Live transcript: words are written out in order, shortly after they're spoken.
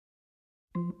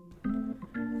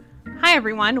Hi,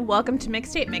 everyone. Welcome to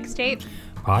Mixtape.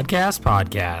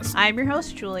 Podcast. I'm your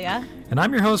host, Julia. And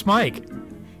I'm your host, Mike.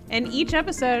 And each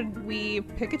episode, we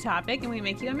pick a topic and we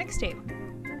make you a mixtape.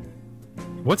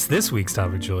 What's this week's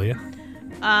topic, Julia?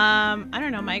 I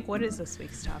don't know, Mike. What is this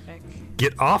week's topic?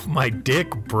 Get off my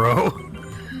dick, bro.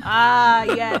 Ah,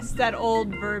 yes. That old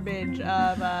verbiage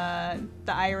of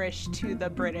the Irish to the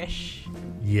British.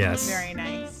 Yes. Very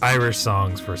nice. Irish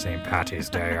songs for St. Patty's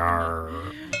Day are...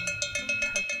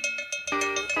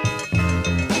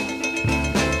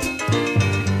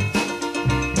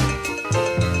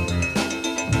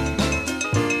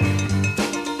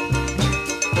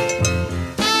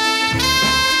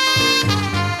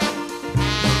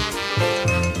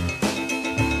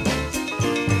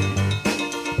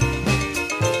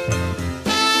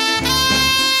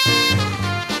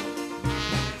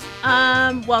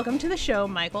 Welcome to the show,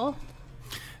 Michael.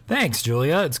 Thanks,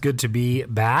 Julia. It's good to be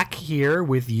back here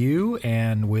with you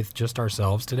and with just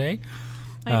ourselves today.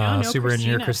 I know, no Super Christina.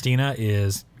 Engineer Christina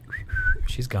is...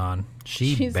 She's gone.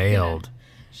 She's bailed.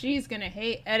 She's gonna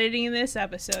hate editing this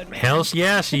episode, man. Hell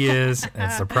yeah, she is.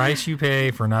 It's the price you pay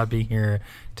for not being here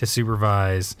to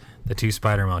supervise the two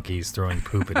spider monkeys throwing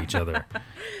poop at each other,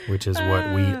 which is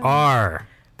what we are.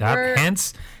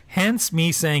 Hence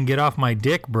me saying "get off my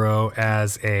dick, bro"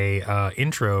 as a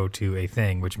intro to a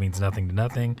thing, which means nothing to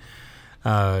nothing.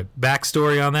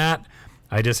 Backstory on that: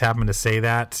 I just happened to say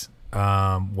that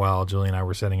while Julie and I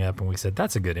were setting up, and we said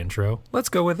that's a good intro. Let's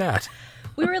go with that.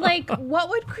 We were like, what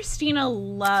would Christina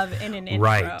love in an intro?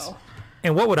 Right.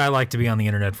 And what would I like to be on the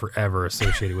internet forever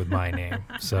associated with my name?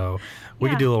 So we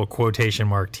could do a little quotation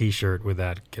mark T-shirt with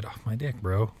that. Get off my dick,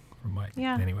 bro. From Mike.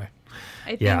 Yeah. Anyway.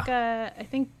 I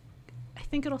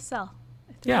think it'll sell.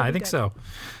 I think so.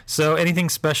 So anything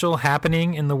special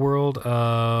happening in the world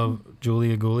of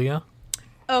Julia Gulia?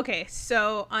 Okay,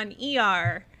 so on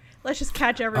ER, let's just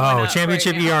catch everyone up.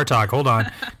 Championship right now. ER talk. Hold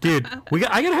on. Dude, I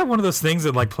got to have one of those things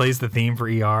that like plays the theme for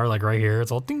ER, like right here.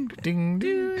 It's all ding, ding,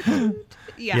 ding.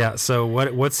 Yeah, so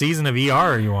what season of ER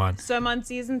are you on? So I'm on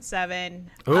season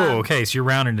 7. Oh, okay, so you're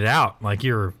rounding it out. Like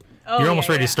you're almost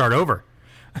ready to start over.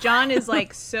 John is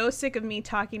like so sick of me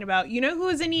talking about, you know who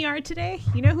was in ER today?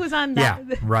 You know who's on that?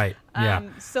 Yeah, right. Yeah.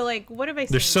 So like, what have I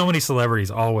seen? There's so many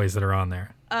celebrities always that are on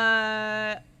there.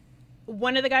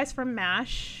 One of the guys from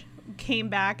MASH came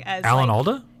back as Alan like,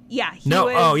 Alda? Yeah.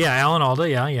 Alan Alda.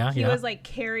 Yeah. He was like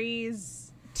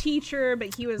Carrie's teacher,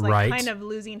 but he was like kind of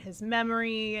losing his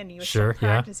memory and he was still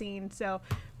practicing. So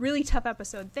really tough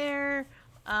episode there.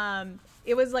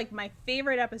 It was like my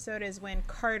favorite episode is when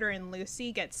Carter and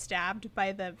Lucy get stabbed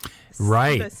by the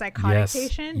psychotic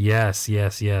patient. Yes.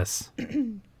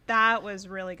 That was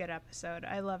really good episode.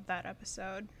 I love that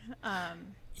episode.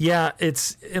 Yeah,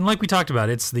 and like we talked about,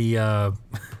 it's the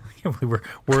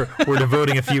we're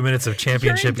devoting a few minutes of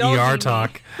championship ER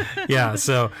talk. Yeah,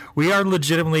 so we are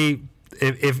legitimately.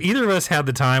 If either of us had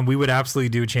the time, we would absolutely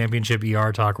do a championship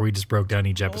ER talk where we just broke down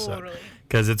each episode. Totally.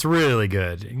 Because it's really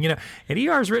good. You know, and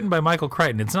ER is written by Michael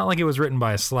Crichton. It's not like it was written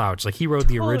by a slouch. Like, he wrote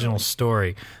the original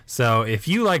story. So if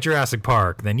you like Jurassic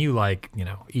Park, then you like,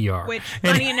 ER. Which,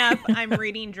 funny enough,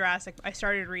 I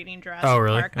started reading Jurassic Park.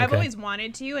 Okay. I've always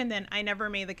wanted to, and then I never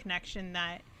made the connection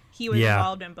that he was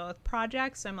involved in both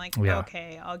projects. So I'm like,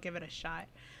 okay, I'll give it a shot.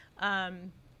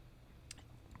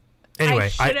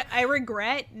 Anyway, I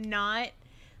regret not,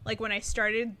 like, when I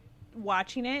started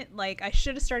watching it, like, I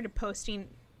should have started posting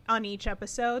on each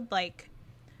episode, like,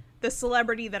 the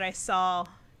celebrity that I saw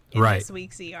in this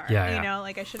week's ER.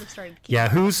 Like, I should have started keeping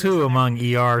who's who among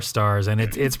ER stars, and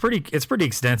it's pretty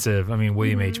extensive. I mean,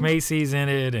 William H. Macy's in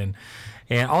it, and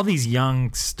all these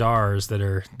young stars that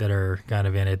are kind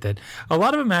of in it. That a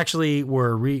lot of them actually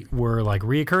were like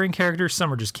reoccurring characters.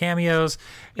 Some are just cameos,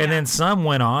 and then some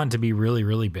went on to be really,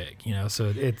 really big.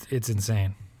 So it's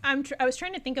insane. I was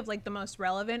trying to think of like the most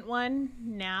relevant one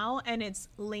now, and it's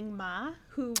Ling Ma,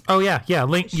 who. Oh yeah,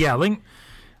 Ling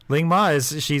Ma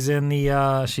she's in the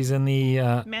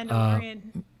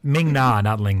Mandalorian. Ming Na,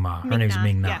 not Ling Ma. Her name's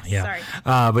Ming Na. Yes,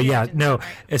 sorry.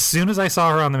 As soon as I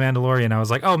saw her on the Mandalorian, I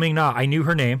was like, oh, Ming Na. I knew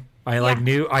her name. I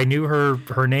knew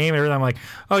her name and everything. I'm like,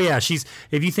 oh yeah,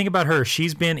 if you think about her,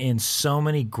 she's been in so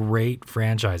many great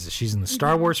franchises. She's in the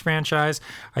Star Wars franchise.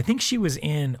 I think she was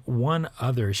in one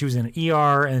other. She was in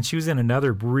ER, and she was in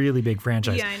another really big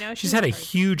franchise. Yeah, I know. She's had a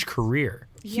huge career.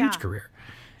 Huge career.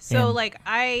 So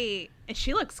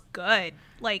she looks good.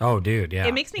 Like, oh dude, yeah.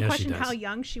 It makes me question how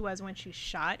young she was when she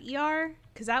shot ER,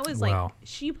 because that was like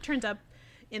she turns up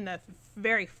in the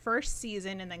very first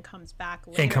season and then comes back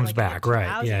later. And comes back,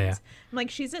 right. Yeah. I'm like,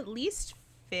 she's at least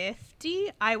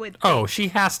 50, I would think. Oh, she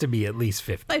has to be at least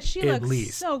 50. But she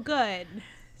looks so good.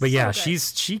 But yeah,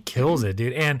 she kills it,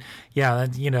 dude. And yeah,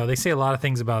 they say a lot of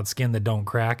things about skin that don't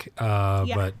crack,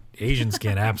 but Asian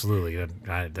skin absolutely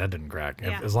that didn't crack.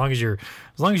 Yeah. As long as you're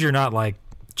not like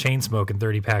chain smoking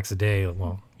 30 packs a day,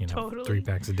 well, totally. 3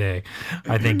 packs a day,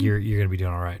 I think you're going to be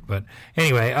doing all right. But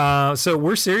anyway, so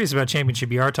we're serious about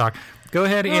Championship ER Talk. Go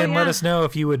ahead and let us know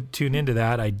if you would tune into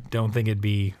that. I don't think it'd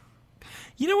be.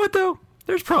 You know what though?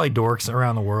 There's probably dorks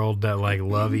around the world that like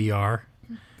love ER.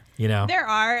 There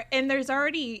are, and there's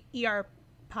already ER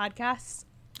podcasts.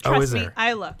 Trust me,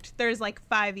 I looked. There's like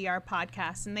 5 ER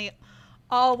podcasts, and they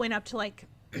all went up to like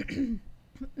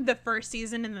the first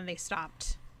season, and then they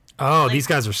stopped. Oh, these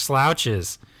guys are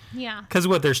slouches. Yeah. Because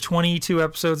there's 22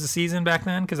 episodes a season back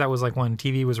then? Because that was like when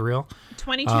TV was real?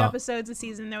 22 episodes a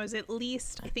season. There was at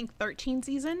least, I think, 13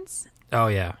 seasons. Oh,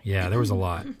 yeah. Yeah, there was a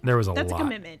lot. That's a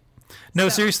commitment. No,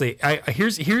 seriously.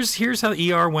 Here's how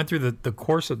ER went through the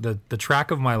course of the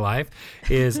track of my life.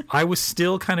 Is I was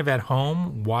still kind of at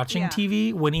home watching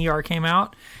TV when ER came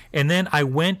out, and then I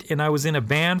went and I was in a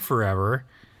band forever,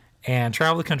 and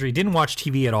traveled the country. Didn't watch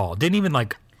TV at all. Didn't even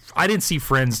like. I didn't see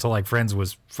Friends till like Friends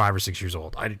was 5 or 6 years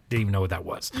old. I didn't even know what that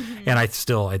was, and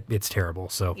it's terrible.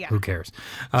 So who cares?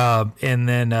 And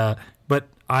then, but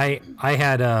I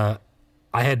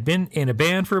had been in a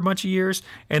band for a bunch of years,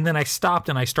 and then I stopped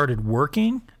and I started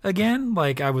working again.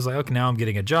 Like I was like, okay, now I'm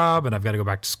getting a job and I've got to go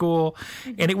back to school,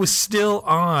 and it was still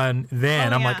on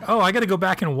then. I'm like, I got to go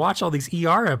back and watch all these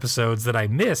ER episodes that I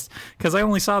missed because I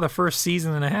only saw the first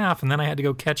season and a half, and then I had to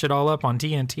go catch it all up on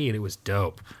TNT, and it was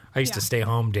dope. I used to stay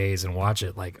home days and watch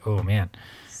it. Like, oh man,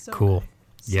 so cool.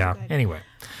 So good. Anyway,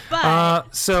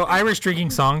 so Irish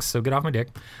drinking songs. So get off my dick.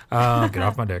 Get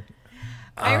off my dick.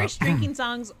 Irish drinking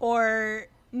songs or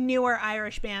newer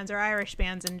Irish bands or Irish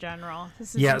bands in general.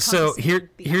 So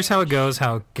here's how it goes.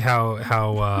 How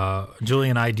Julie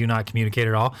and I do not communicate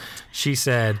at all. She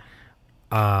said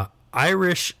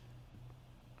Irish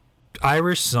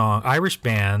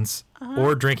bands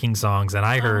or drinking songs, and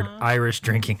I heard Irish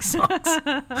drinking songs.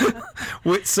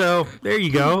 So there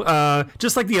you go.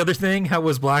 Just like the other thing, how it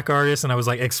was black artists, and I was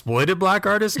like, exploited black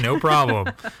artists? No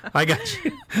problem. I got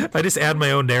you. I just add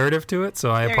my own narrative to it, so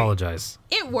I apologize.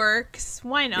 It works.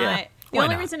 Why not? Yeah, the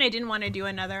only reason I didn't want to do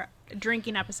another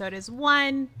drinking episode is,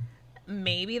 one,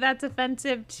 maybe that's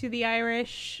offensive to the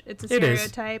Irish. It's a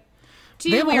stereotype.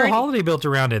 They have a whole holiday built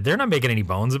around it. They're not making any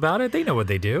bones about it. They know what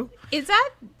they do. Is that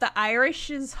the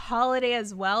Irish's holiday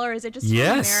as well, or is it just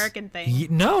an American thing?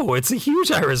 No, it's a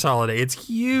huge Irish holiday. It's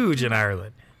huge in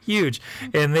Ireland. Huge.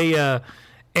 And they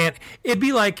and it'd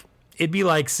be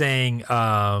like saying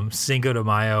Cinco de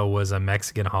Mayo was a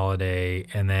Mexican holiday,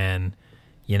 and then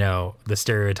the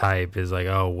stereotype is like,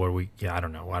 oh, I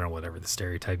don't know, whatever the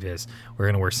stereotype is. We're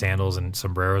going to wear sandals and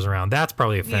sombreros around. That's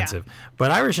probably offensive. Yeah.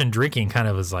 But Irish and drinking kind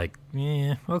of is like,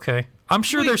 okay. I'm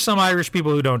sure there's some Irish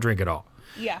people who don't drink at all.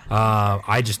 Yeah.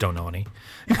 I just don't know any.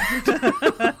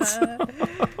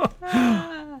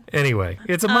 Anyway,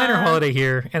 it's a minor holiday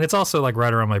here, and it's also like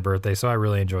right around my birthday, so I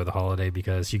really enjoy the holiday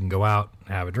because you can go out,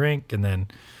 have a drink, and then,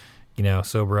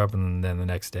 sober up, and then the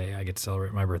next day I get to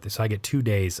celebrate my birthday. So I get 2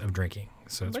 days of drinking.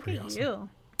 So it's pretty awesome. Look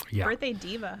at you. Yeah. Birthday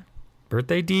diva.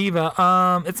 Birthday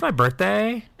diva. It's my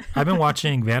birthday. I've been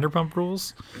watching Vanderpump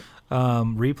Rules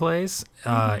replays,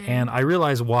 and I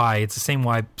realize why. It's the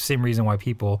same reason why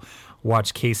people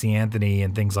watch Casey Anthony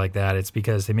and things like that. It's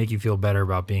because they make you feel better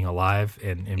about being alive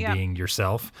and being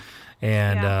yourself.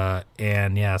 And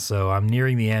so I'm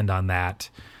nearing the end on that.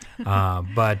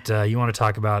 But you want to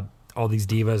talk about all these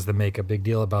divas that make a big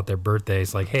deal about their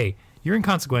birthdays, like, hey, you're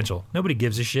inconsequential. Nobody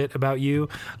gives a shit about you.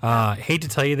 Hate to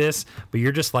tell you this, but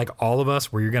you're just like all of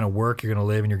us, where you're going to work, you're going to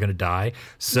live, and you're going to die.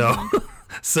 So,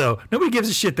 so nobody gives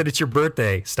a shit that it's your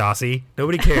birthday, Stassi.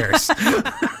 Nobody cares.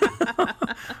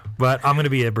 But I'm going to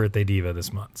be a birthday diva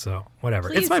this month, so whatever.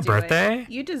 Please, it's my birthday.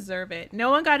 You deserve it.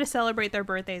 No one got to celebrate their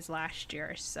birthdays last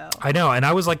year, so. I know, and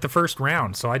I was like the first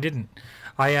round, so I didn't.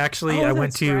 I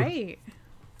went to. Right.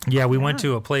 Yeah, we went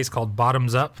to a place called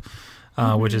Bottoms Up,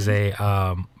 which is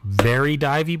a very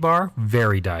divey bar.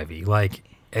 Very divey, like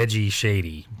edgy,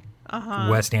 shady,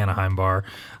 West Anaheim bar,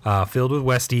 filled with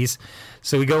Westies.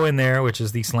 So we go in there, which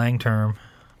is the slang term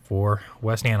for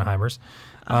West Anaheimers.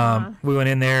 We went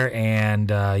in there, and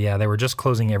they were just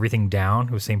closing everything down.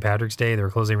 It was St. Patrick's Day. They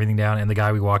were closing everything down, and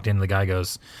we walked in, the guy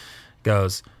goes,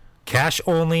 cash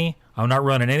only. I'm not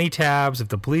running any tabs. If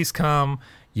the police come,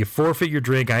 you forfeit your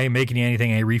drink. I ain't making you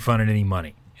anything. I ain't refunding any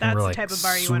money. That's the type of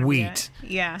bar you want to be at.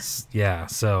 Yeah. Yeah.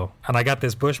 So, and I got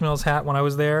this Bushmills hat when I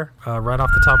was there, right off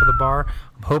the top of the bar.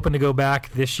 I'm hoping to go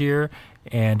back this year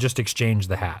and just exchange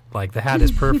the hat. Like, the hat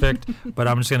is perfect, but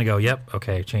I'm just going to go, yep,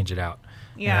 okay, change it out.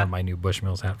 Yeah. And have my new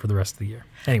Bushmills hat for the rest of the year.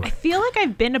 Anyway. I feel like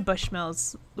I've been to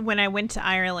Bushmills when I went to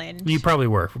Ireland. You probably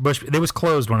were. It was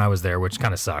closed when I was there, which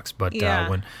kind of sucks. But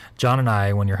when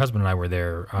when your husband and I were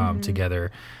there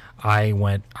together, I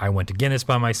went to Guinness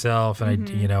by myself, and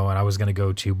and I was going to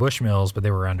go to Bushmills, but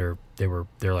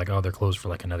they're like, oh, they're closed for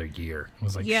like another year. I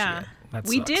was like, shit, that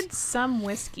we sucks. did some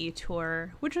whiskey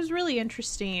tour, which was really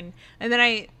interesting. And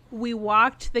then we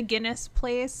walked the Guinness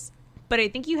place, but I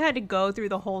think you had to go through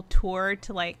the whole tour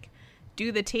to like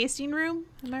do the tasting room.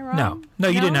 Am I wrong? No,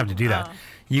 you didn't have to do that.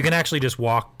 You can actually just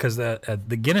walk, because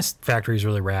the Guinness factory is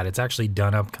really rad. It's actually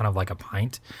done up kind of like a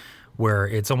pint, where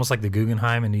it's almost like the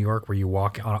Guggenheim in New York, where you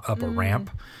walk up a ramp.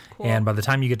 Cool. And by the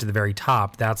time you get to the very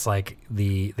top, that's like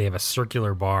they have a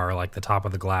circular bar, like the top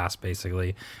of the glass,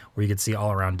 basically, where you can see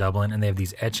all around Dublin, and they have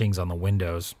these etchings on the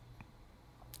windows.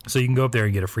 So you can go up there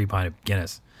and get a free pint of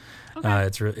Guinness. Okay.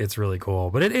 It's really cool,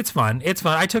 but it's fun. It's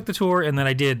fun. I took the tour, and then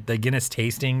I did the Guinness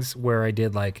tastings, where I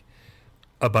did like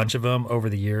a bunch of them over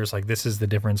the years. Like, this is the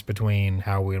difference between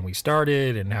when we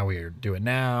started and how we do it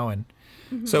now, and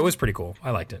so it was pretty cool.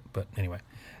 I liked it. But anyway,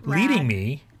 leading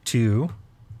me to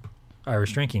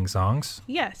Irish drinking songs.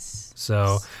 Yes.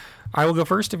 So I will go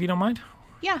first if you don't mind.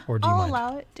 Yeah. Or do you mind?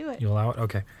 Allow it. Do it. You allow it?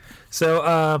 Okay.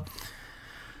 So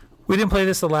we didn't play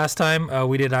this the last time.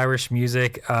 We did Irish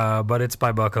music, but it's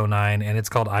by Buck-O-Nine, and it's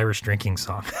called Irish Drinking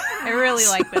Song. I really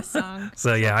like this song.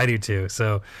 So yeah, I do too.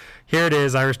 So here it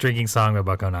is, Irish Drinking Song by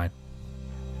Buck-O-Nine.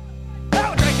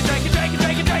 Oh, drink it, drink it, drink it,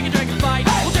 drink it, drink it, drink it, fight.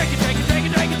 Well, drink it, drink it, drink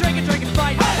it, drink it, drink it, drink it,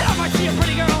 fight. If I see a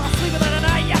pretty girl, I'll sleep with her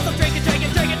tonight. Yes, I'll drink it, drink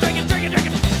it, drink it, drink it, drink it, drink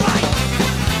it, fight.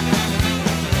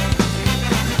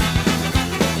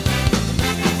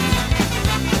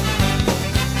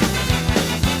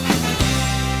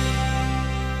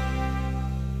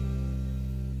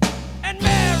 And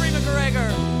Mary McGregor,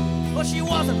 well, she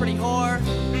was a pretty whore.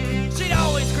 She'd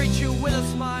always greet you with a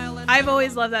smile. I've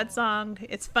always loved that song.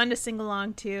 It's fun to sing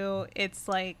along to. It's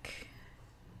like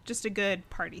just a good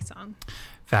party song.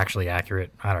 Factually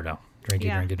accurate. I don't know. Drink it,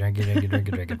 drink it, drink it, drink it, drink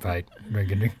it, drink it, fight.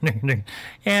 Drink it, drink it, drink it, drink it.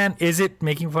 And is it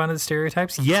making fun of the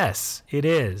stereotypes? Yes, it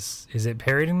is. Is it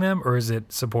parodying them, or is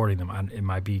it supporting them? It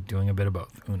might be doing a bit of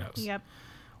both. Who knows? Yep.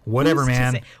 Whatever,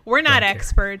 man. We're not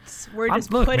experts. We're just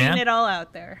putting it all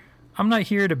out there. I'm not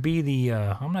here to be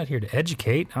I'm not here to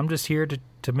educate. I'm just here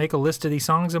to make a list of these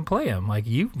songs and play them. Like,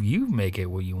 you make it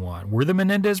what you want. Were the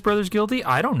Menendez brothers guilty?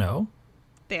 I don't know.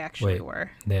 They actually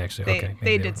were. They actually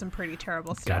they did some pretty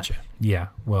terrible stuff. Gotcha. Yeah.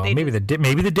 Well, maybe the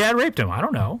dad raped him. I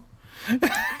don't know.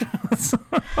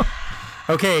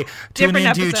 Okay. Tune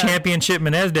into Championship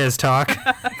Menendez talk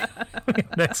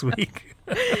next week.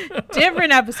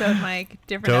 Different episode, Mike.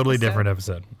 Different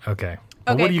episode. Okay.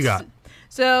 Well, what do you got?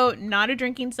 So, not a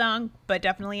drinking song, but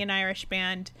definitely an Irish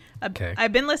band. Okay.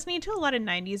 I've been listening to a lot of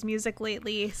 90s music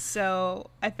lately, so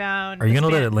I found... Are you going to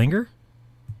let it linger?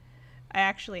 I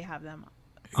actually have them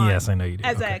on, yes, I know you do.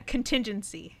 As a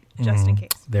contingency, just in case.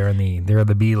 They're on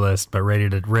the B list, but ready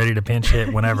to pinch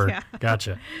hit whenever. Yeah.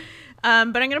 Gotcha. But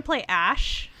I'm going to play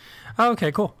Ash. Oh,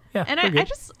 okay, cool. Yeah. And I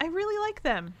really like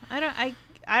them. I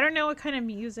don't know what kind of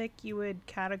music you would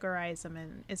categorize them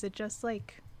in. Is it just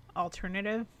like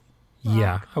alternative?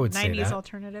 Yeah, I would say that. 90s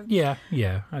alternative. Yeah,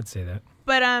 I'd say that.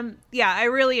 But yeah, I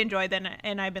really enjoyed them,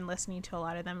 and I've been listening to a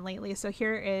lot of them lately. So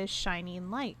here is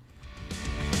Shining Light.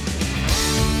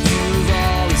 You've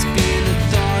always been a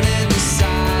thorn in the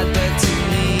side, but to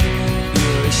me,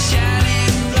 you're a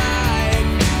shining light.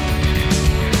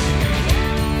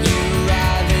 You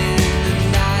arrive in the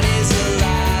night is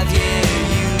alive, yeah,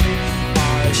 you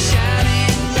are a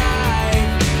shining light.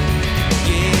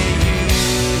 Yeah, you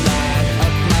light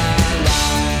up my life.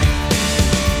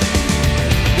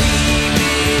 We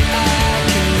made our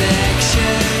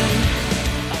connection.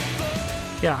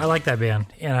 Yeah, I like that band,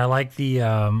 and I like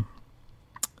the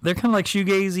they're kind of like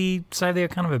shoegazy side. They have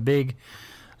kind of a big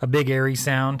airy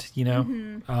sound, you know.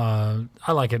 Mm-hmm.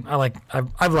 I like it.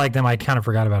 I've liked them. I kind of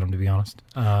forgot about them, to be honest.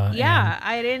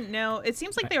 I didn't know. It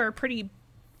seems like they were a pretty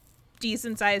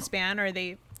decent sized band, or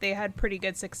they had pretty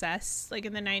good success, like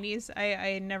in the 90s.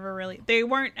 I never really. They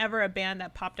weren't ever a band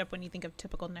that popped up when you think of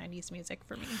typical 90s music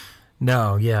for me.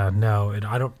 No. And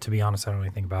I don't. To be honest, I don't know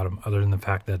anything about them other than the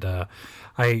fact that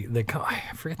I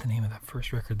forget the name of that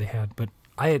first record they had, but.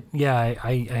 I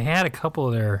had a couple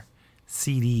of their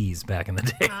CDs back in the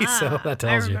day, so that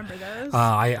tells you. I remember those.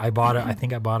 I bought it. I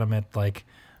think I bought them at like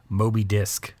Moby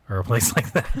Disc or a place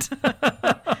like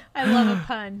that. I love a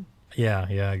pun.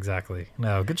 Yeah, exactly.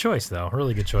 No, good choice though.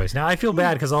 Really good choice. Now I feel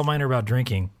bad because all mine are about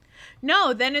drinking.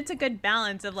 No, then it's a good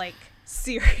balance of like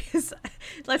serious.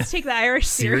 Let's take the Irish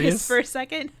serious for a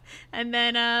second, and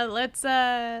then let's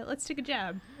take a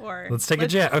jab. Or let's take a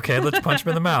jab. Okay, let's punch him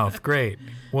in the mouth. Great.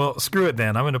 Well, screw it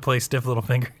then. I'm going to play Stiff Little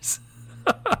Fingers.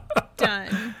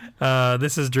 Done.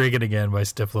 This is Drinking Again by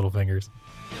Stiff Little Fingers.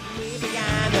 We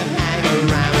began to hang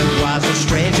around. It was a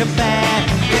strange affair.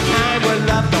 The kind where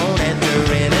love don't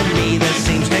enter in, and neither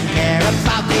seems to care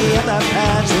about the other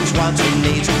person's wants and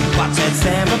needs. What sets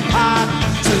them apart?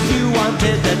 So you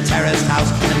wanted the terraced house,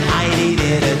 and I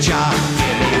needed a job.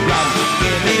 Give me rum,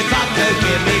 give me vodka,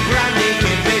 give me brandy,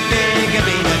 give me beer, give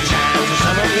me the chance of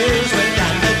some amusement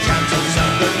and the chance of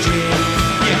some good cheer.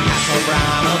 Newcastle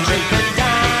Brown, I'll drink it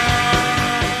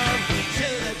down to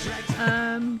the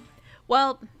dregs.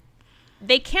 Well,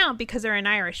 they count because they're an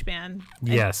Irish band.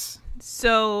 Yes.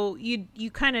 So you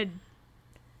got an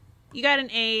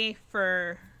A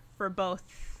for both.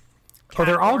 Oh,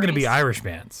 they're all going to be Irish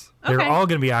bands. Okay. They're all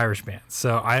going to be Irish bands.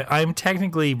 So I'm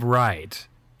technically right.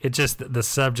 It's just the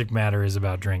subject matter is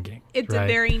about drinking. It's right? a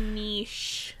very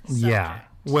niche subject. Yeah.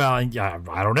 Well, yeah,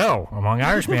 I don't know. Among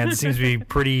Irish bands, it seems to be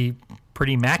pretty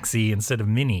maxi instead of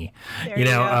mini. There you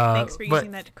go. Thanks for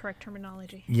using that correct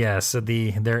terminology. Yeah, so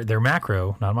they're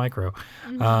macro, not micro.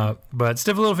 But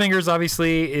Stiff Little Fingers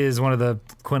obviously is one of the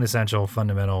quintessential,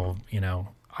 fundamental,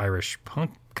 Irish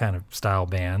punk kind of style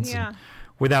bands. Yeah. And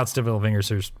without Stiff Little Fingers,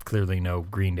 there's clearly no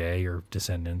Green Day or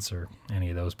Descendants or any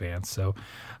of those bands. So,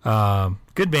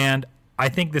 good band. I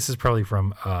think this is probably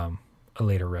from a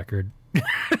later record.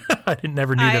 I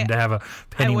never knew them to have a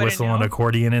penny whistle and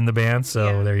accordion in the band.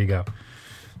 So there you go.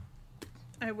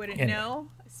 I wouldn't know.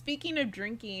 Speaking of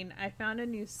drinking, I found a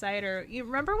new cider. You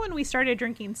remember when we started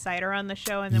drinking cider on the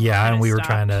show, and then we were stopped?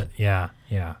 trying to,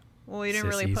 Well, we didn't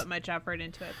really put much effort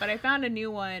into it, but I found a new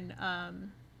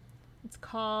one. It's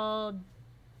called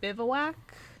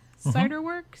Bivouac Cider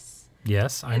Works.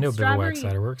 Yes, I know Bivouac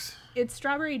Cider Works. It's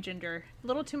strawberry ginger. A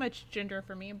little too much ginger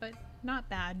for me, but not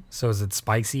bad. So is it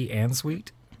spicy and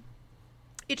sweet?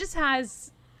 It just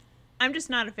has... I'm just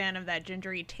not a fan of that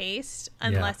gingery taste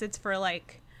unless it's for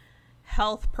like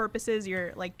health purposes.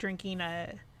 You're like drinking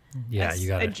a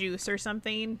juice or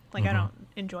something. Like I don't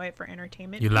enjoy it for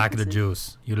entertainment. You like the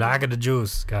juice. You like the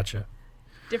juice. Gotcha.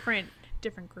 Different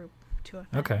group to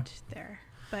offend there.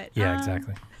 But yeah,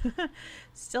 exactly.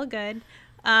 Still good.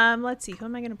 Let's see. Who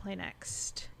am I going to play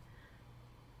next?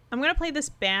 I'm going to play this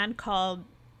band called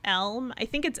Elm. I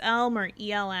think it's Elm or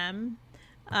ELM.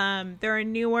 They're a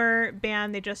newer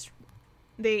band.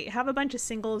 They have a bunch of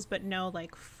singles, but no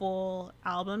like full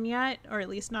album yet, or at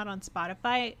least not on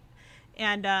Spotify.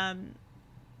 And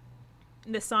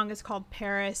this song is called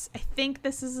Paris. I think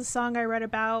this is a song I read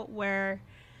about where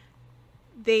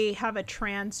they have a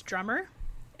trans drummer,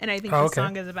 and I think the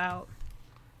song is about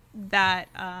that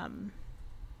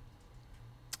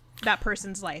that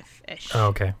person's life-ish. Oh,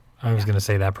 okay. I was going to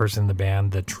say that person in the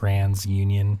band, the trans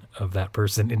union of that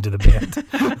person into the band.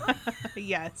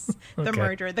 Yes. The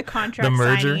merger, the contract the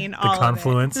merger, signing, the all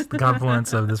confluence, of it. the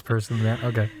confluence of this person in the band.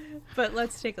 Okay. But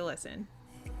let's take a listen.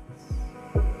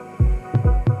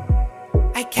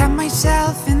 I kept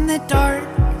myself in the dark,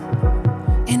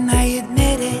 and I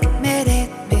admit it.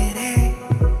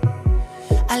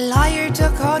 A liar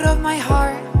took hold of my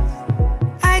heart.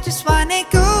 I just wanna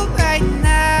go right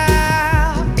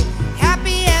now.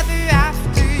 Happy ever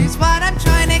after is what I'm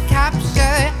trying to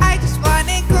capture. I just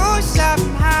wanna go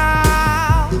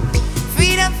somehow.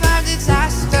 Freedom from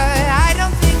disaster. I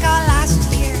don't think I'll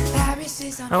last here. Paris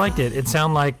is on I liked it. It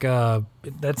sounded like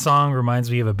that song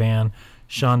reminds me of a band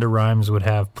Shonda Rhimes would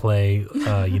have play,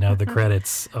 the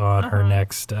credits on her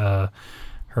next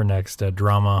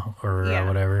drama or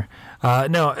whatever.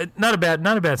 No, not a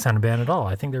bad sounding band at all.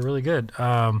 I think they're really good.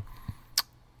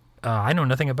 I know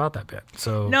nothing about that band,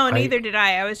 so no, neither did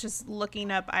I. I was just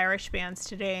looking up Irish bands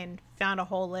today and found a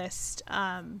whole list.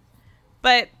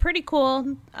 But pretty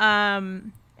cool.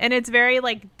 And it's very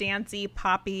like dancey,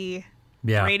 poppy,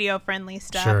 radio friendly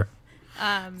stuff. Sure.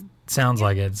 Sounds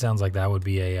like it. Sounds like that would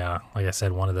be a like I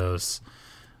said, one of those.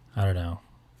 I don't know.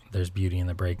 There's Beauty in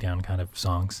the Breakdown kind of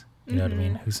songs. You know what I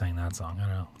mean? Who sang that song? I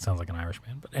don't know. It sounds like an Irish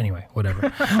band. But anyway,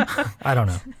 whatever. I don't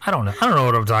know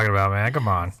what I'm talking about, man. Come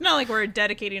on. It's not like we're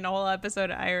dedicating a whole episode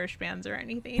to Irish bands or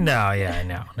anything.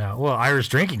 No. Well, Irish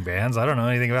drinking bands. I don't know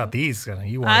anything about these.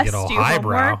 You want to get all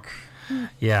highbrow.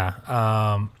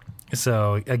 Yeah.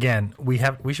 So again, we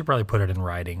should probably put it in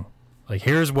writing. Like,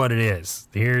 here's what it is.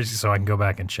 Here's so I can go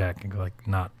back and check and go like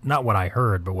not what I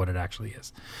heard, but what it actually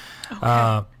is.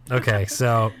 Okay.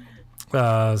 So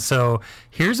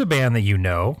here's a band that you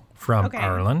know from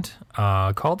Ireland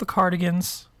called the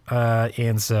Cardigans.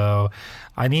 And so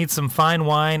I need some fine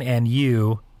wine, and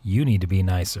you need to be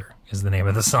nicer is the name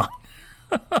of the song.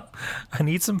 I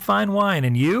need some fine wine.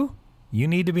 And you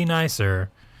need to be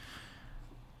nicer.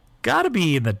 Gotta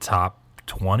be in the top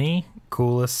 20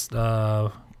 coolest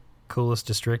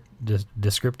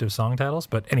descriptive song titles.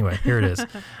 But anyway, here it is. I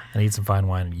need some fine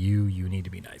wine. And you need to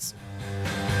be nice.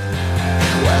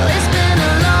 Well, it's been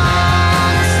a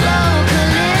long, slow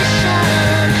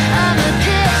collision of a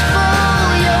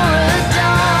pitchful, you're a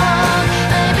dog.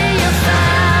 Maybe you're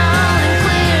found in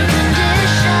clear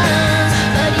conditions,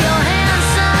 but you're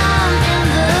handsome in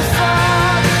the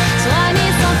fog. So I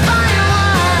need some fine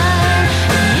wine.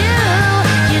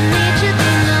 You need to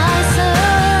be nicer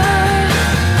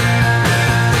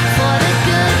for the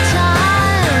good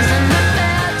times and the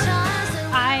bad times.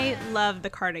 I love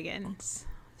the Cardigans.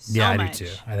 Yeah, I much. do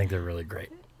too. I think they're really great.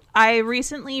 I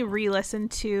recently re-listened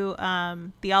to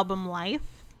the album Life.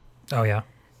 Oh yeah.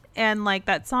 And like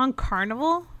that song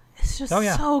Carnival is just so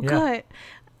Yeah. good.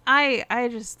 I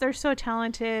just, they're so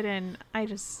talented, and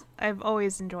I've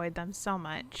always enjoyed them so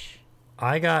much.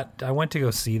 I went to go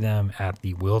see them at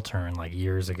the Wiltern like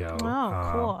years ago.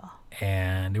 Oh, cool.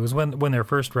 And it was when their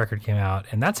first record came out,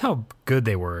 and that's how good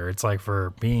they were. It's like,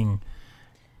 for being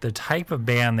the type of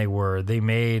band they were, they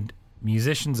made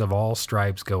musicians of all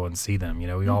stripes go and see them. You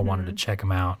know, we all wanted to check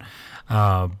them out.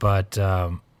 But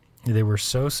they were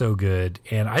so good.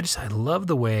 And I love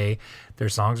the way their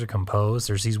songs are composed.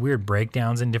 There's these weird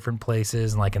breakdowns in different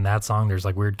places. And like in that song, there's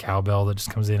like weird cowbell that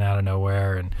just comes in out of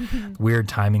nowhere, and weird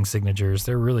timing signatures.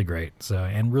 They're really great. So,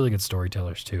 and really good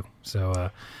storytellers too.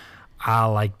 So I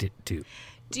liked it too.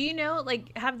 Do you know,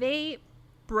 like, have they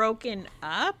broken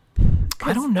up?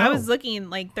 I don't know. I was looking,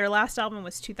 like, their last album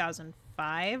was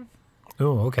 2005.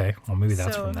 Oh, okay. Well, maybe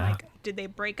that's so, from that. like, did they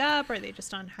break up? Or are they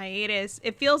just on hiatus?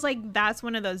 It feels like that's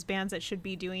one of those bands that should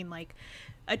be doing like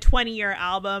a 20-year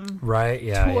album, right?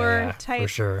 Yeah, tour type. For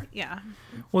sure. Yeah.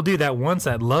 Well, dude, that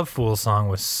Love Fool song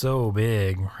was so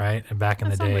big, right? Back in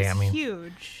That the song day, was I mean,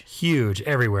 huge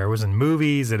everywhere. It was in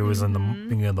movies, and it was in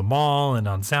the mall, and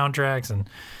on soundtracks,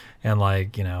 and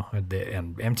like, you know, and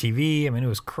MTV. I mean, it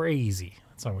was crazy.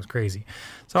 That song was crazy.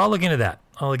 So I'll look into that.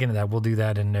 We'll do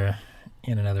that in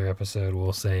another episode.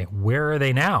 We'll say, where are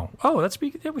they now? Oh,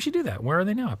 we should do that. Where are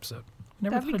they now episode.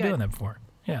 Never That'd thought be of doing good. that before.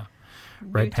 Yeah.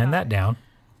 Right. Pen that down.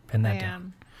 Pen that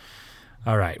down.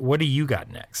 All right. What do you got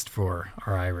next for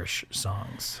our Irish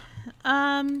songs?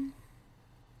 I'll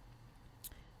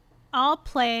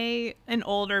play an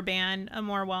older band, a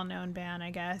more well-known band,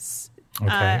 I guess.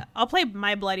 Okay. I'll play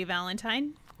My Bloody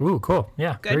Valentine. Ooh, cool.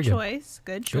 Yeah. Good very choice.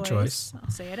 Good choice. Good choice.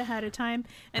 I'll say it ahead of time.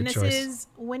 And Good this choice. is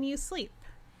When You Sleep.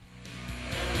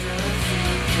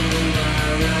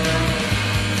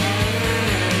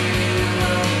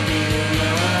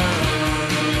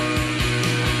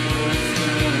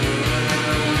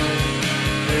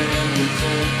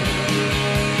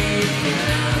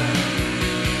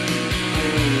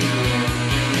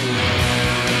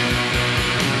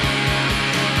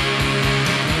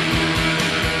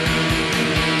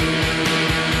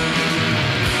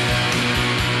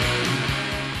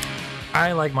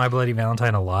 I like My Bloody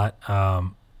Valentine a lot.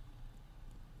 And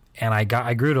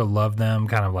I grew to love them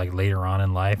kind of like later on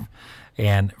in life.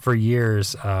 And for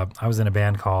years, I was in a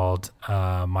band called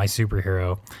My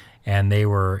Superhero, and they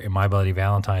were in My Bloody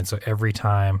Valentine. So every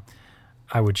time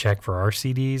I would check for our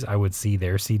CDs, I would see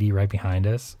their CD right behind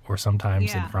us, or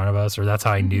sometimes in front of us, or that's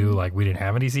how I knew like we didn't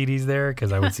have any CDs there,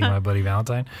 because I would see My Bloody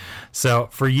Valentine. So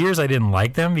for years I didn't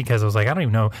like them, because I was like, I don't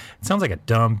even know. It sounds like a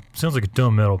dumb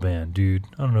metal band, dude.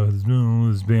 I don't know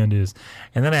who this band is.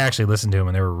 And then I actually listened to them,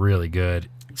 and they were really good.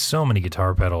 So many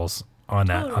guitar pedals on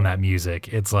that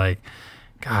music. It's like,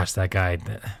 gosh, that guy,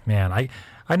 man,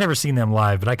 I've never seen them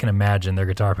live, but I can imagine their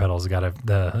guitar pedals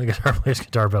the guitar player's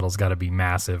guitar pedals got to be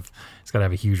massive. It's got to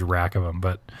have a huge rack of them,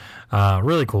 but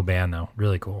really cool band though.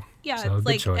 Really cool. Yeah, So, it's good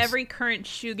like choice. every current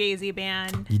shoegazy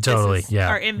band Yeah,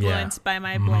 are influenced by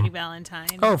My Bloody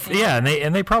Valentine. Oh, yeah,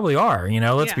 and they probably are, you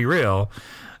know, let's be real.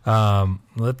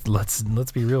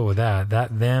 Let's be real with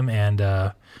that them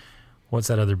and what's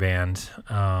that other band?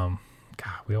 God,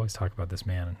 we always talk about this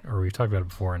man, or we've talked about it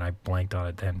before, and I blanked on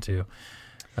it then too.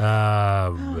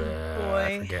 boy.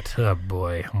 I forget. Oh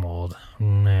boy, I'm old.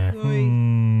 Nah.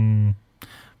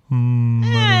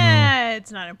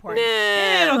 It's not important.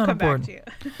 Nah, It'll not come important.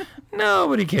 back to you.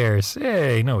 Nobody cares.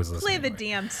 Hey, no one's listening. Play the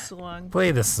anyway. damn song.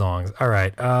 Play the songs. All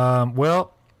right.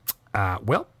 Well, I'm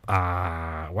gonna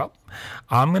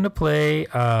play.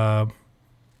 I'm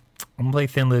gonna play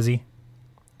Thin Lizzy,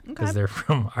 because they're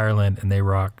from Ireland and they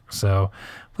rock. So,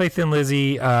 play Thin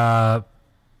Lizzy.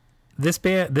 This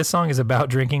song is about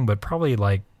drinking, but probably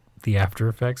like the after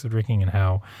effects of drinking and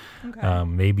how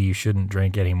maybe you shouldn't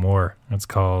drink anymore. It's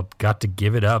called "Got to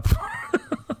Give It Up."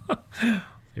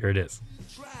 Here it is.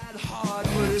 Tried hard,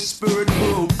 but his spirit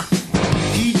broke.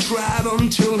 He tried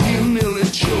until he nearly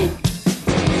choked.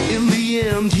 In the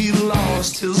end, he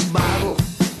lost his battle,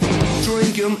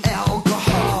 drinking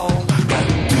alcohol. I got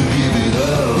to give it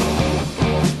up.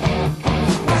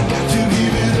 I got to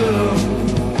give it up.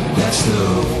 That's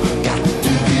love. Got to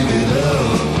give it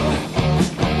up.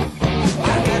 I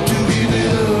got to give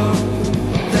it up.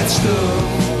 That's love.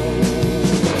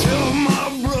 Tell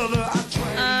my brother I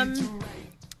tried to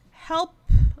Help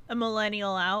a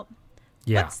millennial out.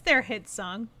 Yeah. What's their hit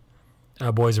song?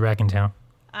 Boys Are Back in Town.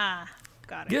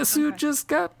 Got it. Guess who Okay. just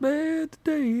got mad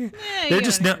today? Yeah, They're you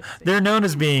just don't need to see. they're known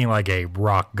as being like a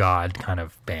rock god kind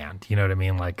of band. You know what I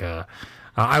mean? Like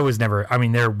I was never. I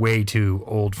mean, they're way too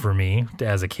old for me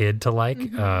as a kid to like.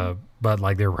 But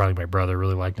like they were probably my brother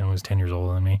really liked them. He was 10 years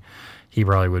older than me. He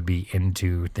probably would be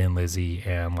into Thin Lizzy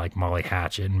and like Molly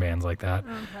Hatchet and bands like that.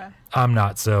 Okay. I'm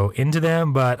not so into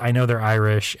them, but I know they're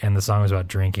Irish, and the song was about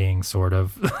drinking, sort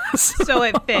of. So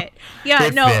it fit. Yeah,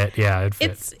 It no. fit. Yeah, it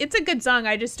fit. It's a good song.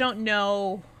 I just don't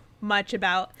know much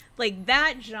about like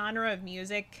that genre of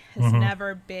music has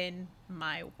never been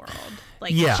my world.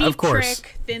 Like Yeah, Cheap of course.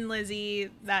 Trick, Thin Lizzy,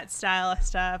 that style of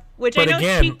stuff. Which But I know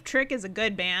again- Cheap Trick is a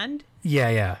good band.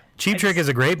 Yeah. Cheap Trick is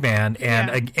a great band,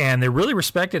 and and they're really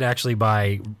respected actually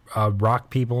by rock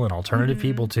people and alternative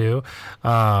people too.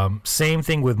 Same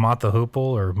thing with Mott the Hoople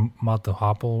or Mott the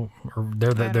Hopple. Or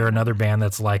they're another band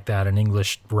that's like that, an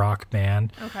English rock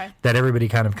band. Okay. That everybody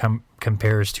kind of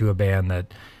compares to a band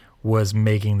that was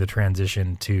making the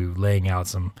transition to laying out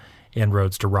some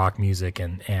inroads to rock music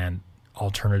and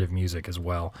alternative music as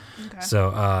well. Okay.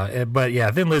 So, but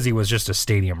yeah, Thin Lizzy was just a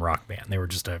stadium rock band. They were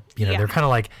just they're kind of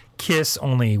like Kiss,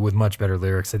 only with much better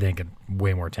lyrics, I think, and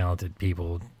way more talented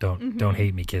people. Don't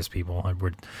hate me, Kiss people.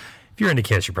 If you're into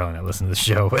Kiss, you're probably not listening to the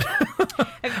show, but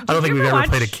I don't think we've ever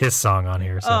played a Kiss song on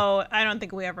here. So. Oh, I don't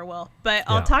think we ever will. But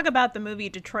I'll talk about the movie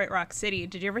Detroit Rock City.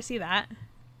 Did you ever see that?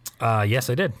 Yes,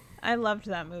 I did. I loved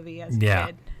that movie as a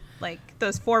kid. Like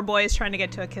those four boys trying to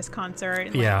get to a Kiss concert.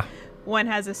 And, like, one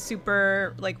has a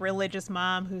super like religious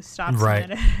mom who stops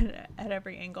him at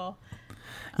every angle.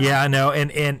 Yeah, I know,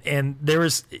 and there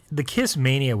was the Kiss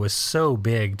mania was so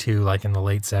big too, like in the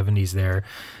late 70s. There,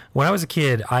 when I was a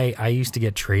kid, I used to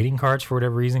get trading cards for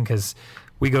whatever reason because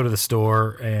we go to the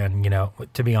store, and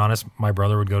to be honest, my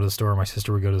brother would go to the store, my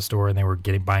sister would go to the store, and they were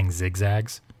buying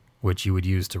zigzags, which you would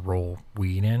use to roll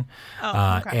weed in,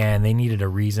 and they needed a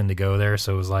reason to go there,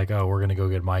 so it was like, oh, we're gonna go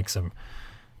get Mike some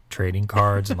trading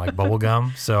cards and like bubble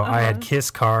gum. So I had Kiss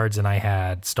cards and I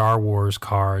had Star Wars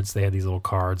cards. They had these little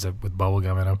cards with bubble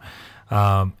gum in them.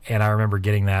 And I remember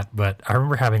getting that, but I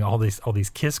remember having all these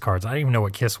Kiss cards. I didn't even know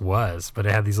what Kiss was, but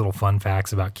it had these little fun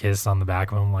facts about Kiss on the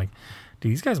back of them. I'm like,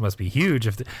 dude, these guys must be huge.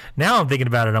 Now I'm thinking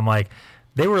about it, I'm like,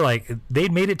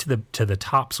 they'd made it to the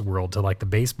Topps world, to like the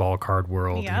baseball card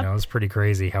world. Yep. It was pretty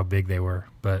crazy how big they were.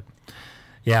 But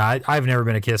yeah, I've never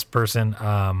been a Kiss person.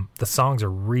 The songs are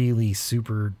really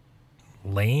super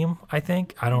lame, I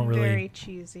think. I don't really. Very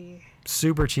cheesy.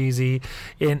 Super cheesy,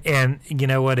 and you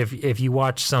know what? If you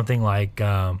watch something like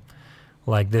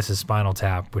This Is Spinal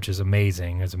Tap, which is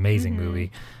amazing, it's an amazing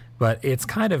movie, but it's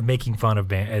kind of making fun of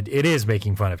band. It is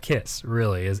making fun of Kiss,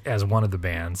 really, as one of the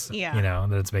bands. Yeah.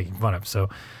 That it's making fun of. So,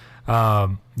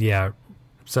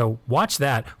 So watch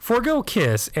that. Forgo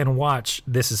Kiss and watch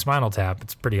This Is Spinal Tap.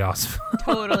 It's pretty awesome.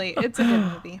 Totally. It's a good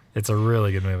movie. It's a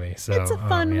really good movie. So It's a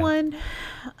fun one.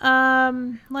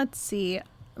 Let's see.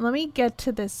 Let me get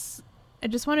to this. I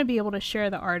just want to be able to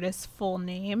share the artist's full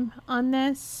name on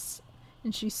this.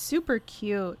 And she's super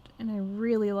cute. And I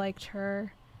really liked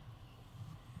her.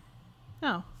 Oh,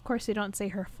 of course they don't say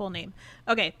her full name.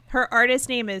 Okay. Her artist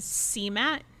name is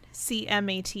CMAT.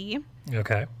 C-M-A-T.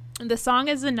 Okay. The song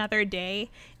is Another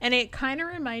Day, and it kind of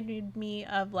reminded me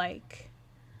of like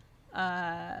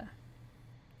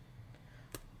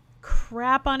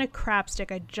Crap on a Crap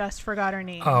Stick. I just forgot her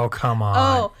name. Oh, come on.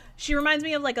 Oh, she reminds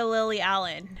me of like a Lily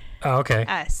Allen Oh, okay.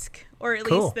 esque, or at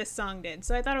Cool. least this song did.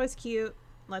 So I thought it was cute.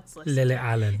 Let's listen. Lily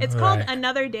Allen. It's All called right.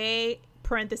 Another Day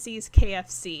 (parentheses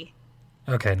KFC).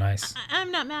 Okay, nice.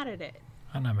 I'm not mad at it.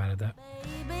 I'm not mad at that.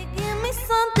 Baby, give me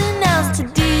something else to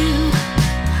do.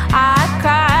 I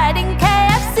cried in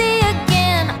KFC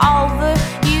again over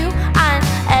you, and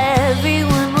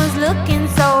everyone was looking,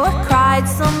 so I cried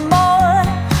some more.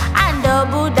 I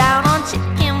doubled down on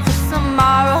chicken for some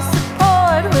moral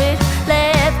support, which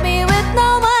left me with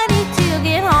no money to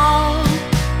get home.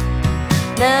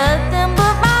 Nothing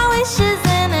but my wishes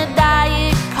and a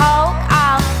Diet Coke.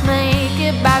 I'll make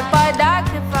it back by dark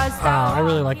if I stop. I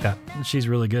really like that. She's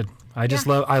really good.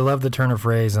 I love the turn of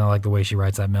phrase, and I like the way she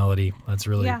writes that melody. That's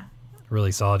really,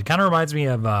 really solid. It kind of reminds me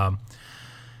of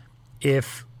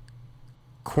if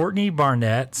Courtney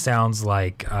Barnett sounds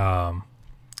like a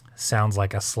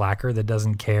slacker that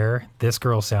doesn't care. This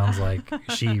girl sounds like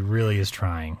she really is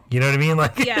trying. You know what I mean?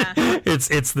 Like, Yeah.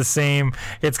 it's the same.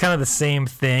 It's kind of the same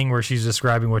thing where she's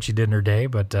describing what she did in her day.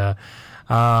 But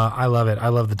I love it. I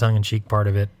love the tongue-in-cheek part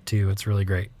of it too. It's really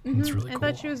great. It's really cool. I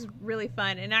thought she was really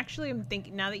fun. And actually, I'm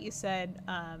thinking now that you said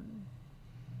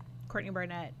Courtney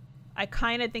Barnett, I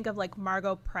kind of think of like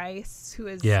Margot Price, who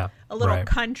is a little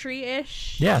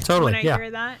country-ish. Yeah, totally. When I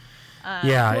hear that.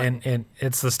 And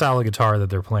it's the style of guitar that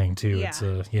they're playing too. Yeah. It's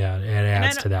it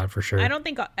adds to that for sure. I don't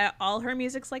think all her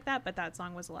music's like that, but that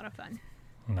song was a lot of fun.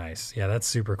 Nice. Yeah, that's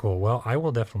super cool. Well, I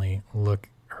will definitely look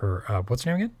her up. What's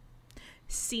her name again?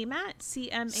 CMAT,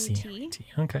 C-M-A-T.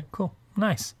 Okay, cool.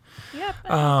 Nice. Yep, I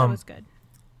thought that was good.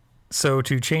 So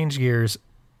to change gears,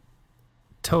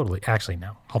 totally. Actually,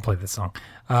 no. I'll play this song.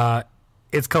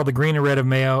 It's called The Green and Red of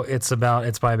Mayo. It's by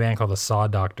a band called the Saw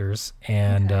Doctors,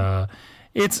 and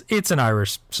it's an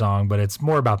Irish song, but it's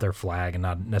more about their flag and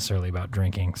not necessarily about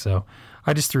drinking. So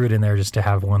I just threw it in there just to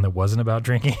have one that wasn't about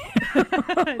drinking.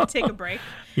 Take a break.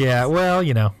 Yeah, well,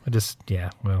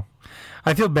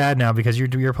 I feel bad now because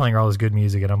you're playing all this good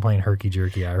music and I'm playing herky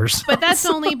jerky Irish. But that's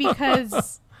only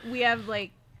because we have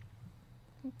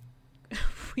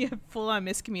full on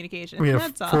miscommunication. We have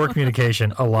that's all. poor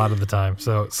communication a lot of the time.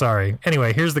 So sorry.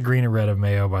 Anyway, here's The Green and Red of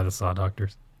Mayo by the Saw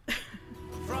Doctors.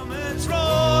 From its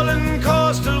rolling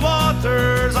coastal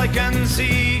waters, I can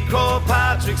see Croagh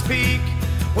Patrick's Peak,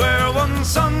 where one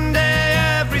Sunday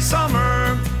every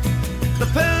summer the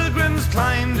pilgrims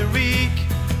climbed a reek,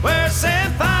 where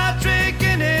St. Patrick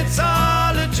in its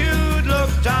solitude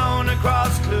looked down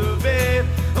across Clough,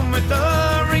 and with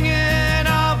the ringing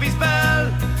of his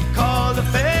bell called the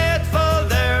faithful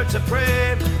there to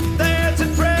pray, there to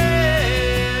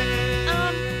pray.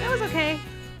 That was okay.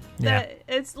 Yeah.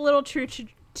 It's a little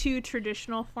too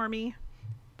traditional for me,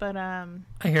 but I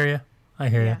hear you.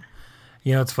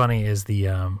 You know what's funny is the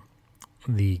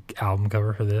album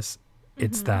cover for this.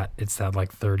 It's that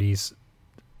like 30s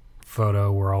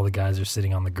photo where all the guys are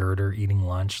sitting on the girder eating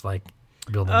lunch, like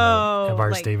building the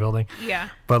Empire State Building. Yeah.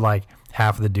 But like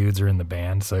half of the dudes are in the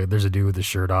band, so there's a dude with his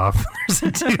shirt off. There's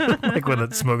a dude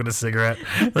like smoking a cigarette.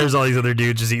 There's all these other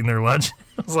dudes just eating their lunch.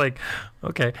 I was like,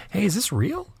 okay, hey, is this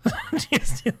real?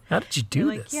 How did you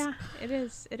do this? Yeah, it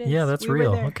is. It is. Yeah, that's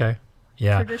real. Okay.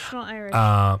 Yeah. Traditional Irish.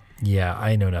 Yeah,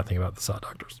 I know nothing about the Saw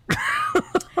Doctors.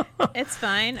 It's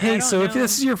fine. Hey, so if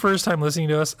this is your first time listening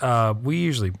to us, we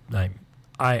usually,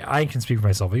 I can speak for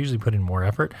myself. I usually put in more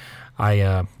effort.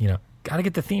 Got to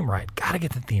get the theme right.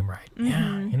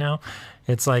 Mm-hmm. Yeah,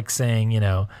 it's like saying,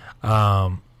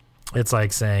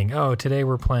 oh, today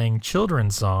we're playing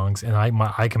children's songs, and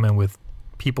I come in with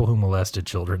people who molested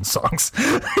children's songs.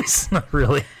 It's not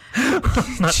really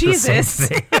not Jesus. the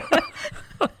same thing.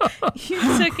 You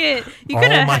took it. You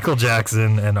all Michael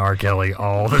Jackson and R. Kelly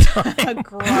all the time.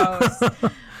 Gross.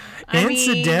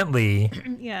 Incidentally,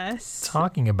 yes.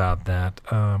 Talking about that,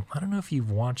 I don't know if you've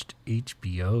watched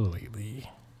HBO lately.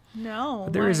 No.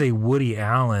 There is a Woody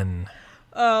Allen.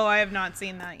 Oh, I have not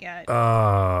seen that yet.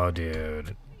 Oh,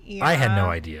 dude. Yeah. I had no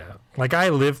idea. Like, I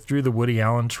lived through the Woody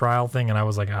Allen trial thing, and I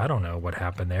was like, I don't know what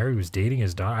happened there. He was dating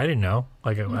his daughter. I didn't know.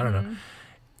 Like, I don't know.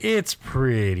 It's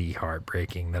pretty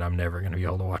heartbreaking that I'm never going to be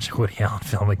able to watch a Woody Allen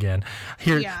film again.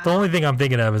 The only thing I'm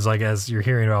thinking of is, like, as you're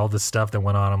hearing all this stuff that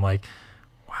went on, I'm like,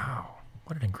 wow,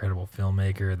 what an incredible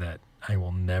filmmaker that I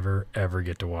will never, ever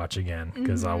get to watch again,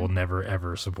 because I will never,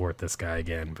 ever support this guy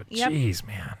again. But geez,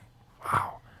 man.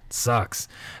 Wow. It sucks.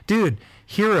 Dude,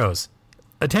 heroes.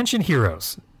 Attention,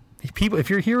 heroes. People, if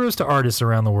you're heroes to artists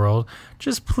around the world,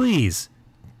 just please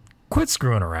quit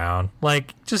screwing around.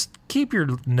 Like, just keep your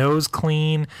nose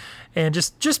clean and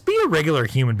just be a regular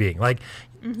human being. Like,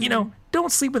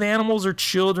 don't sleep with animals or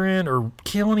children or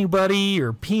kill anybody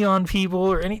or pee on people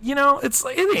or any, it's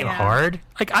like, it ain't hard.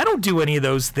 Like, I don't do any of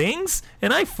those things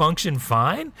and I function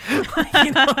fine.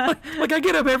 Like I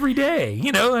get up every day,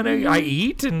 and I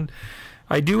eat and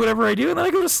I do whatever I do and then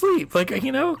I go to sleep. Like,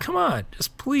 come on,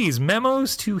 just please,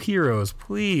 memos to heroes,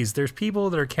 please. There's people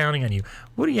that are counting on you.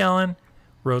 Woody Allen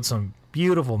wrote some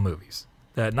beautiful movies.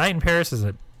 That Night in Paris is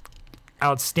an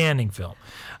outstanding film.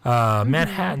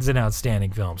 Manhattan's an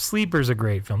outstanding film. Sleeper's a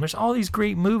great film. There's all these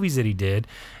great movies that he did,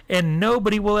 and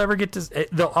nobody will ever get to.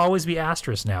 They'll always be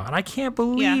asterisks now. And I can't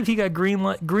believe he got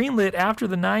greenlit after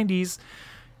the 90s,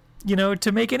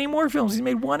 to make any more films. He's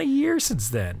made one a year since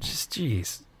then. Just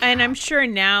jeez. And I'm sure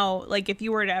now, like, if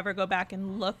you were to ever go back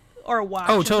and look or watch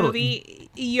totally. a movie,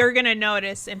 you're gonna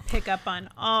notice and pick up on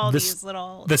all these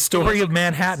little. The story of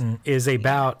Manhattan is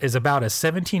about a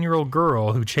 17-year-old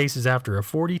girl who chases after a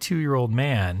 42-year-old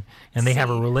man, and they have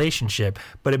a relationship.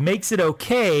 But it makes it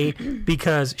okay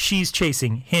because she's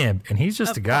chasing him, and he's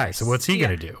just a guy. Course. So what's he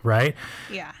gonna do, right?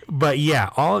 Yeah. But yeah,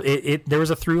 there was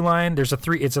a through line. It's a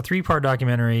 3-part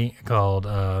documentary called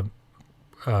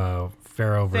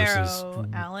Farrow versus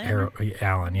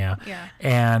Allen, yeah.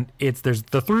 And there's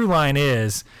the through line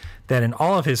is that in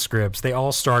all of his scripts, they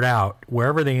all start out,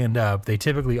 wherever they end up, they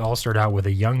typically all start out with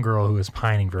a young girl who is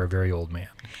pining for a very old man.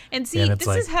 And see, this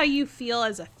is how you feel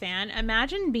as a fan.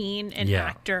 Imagine being an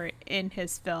actor in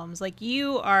his films. Like,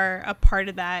 you are a part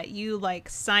of that. You, like,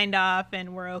 signed off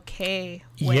and were okay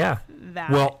with that.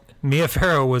 Well, Mia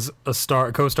Farrow was a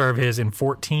co-star of his in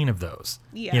 14 of those.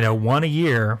 Yeah. You know, one a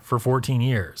year for 14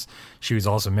 years. She was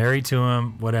also married to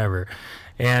him, whatever.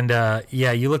 And,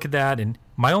 you look at that, and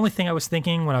my only thing I was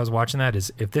thinking when I was watching that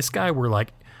is, if this guy were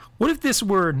like, what if this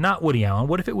were not Woody Allen?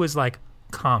 What if it was like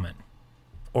Common?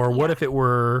 Or what if it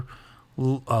were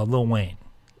Lil Wayne?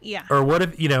 Yeah. Or what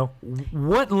if,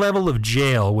 what level of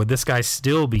jail would this guy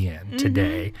still be in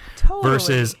today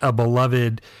versus a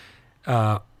beloved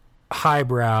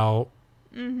highbrow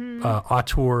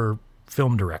auteur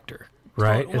film director,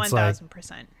 right?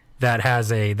 1,000%. That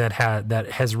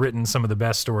has written some of the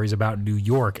best stories about New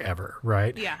York ever,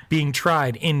 right? Yeah. Being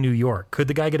tried in New York. Could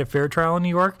the guy get a fair trial in New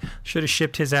York? Should have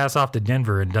shipped his ass off to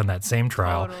Denver and done that same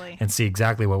trial and see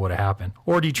exactly what would have happened.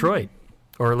 Or Detroit.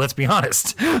 Or let's be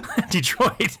honest,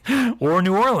 Detroit or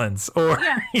New Orleans or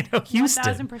Houston.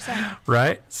 1,000%.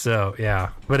 Right? So, yeah.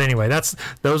 But anyway,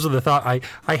 those are the thoughts.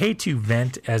 I hate to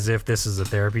vent as if this is a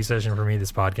therapy session for me,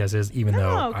 this podcast is, even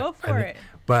though go for it.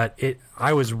 But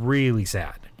I was really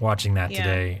sad watching that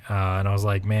today. And I was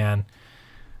like, man,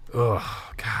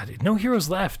 oh, God, no heroes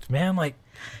left, man. Like,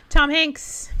 Tom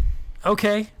Hanks.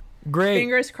 Okay, great.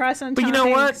 Fingers crossed on Tom Hanks. But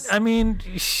you know Hanks. what? I mean,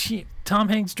 Tom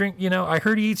Hanks I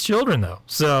heard he eats children, though.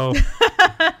 So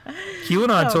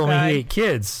QAnon told me he ate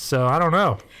kids. So I don't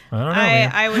know.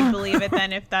 I would believe it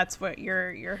then if that's what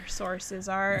your sources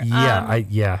are.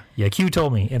 Q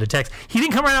told me in a text. He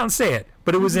didn't come right out and say it,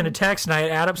 but it was in a text, and I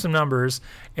had add up some numbers,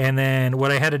 and then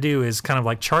what I had to do is kind of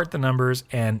like chart the numbers,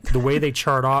 and the way they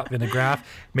chart off in the graph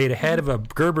made a head of a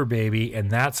Gerber baby, and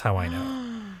that's how I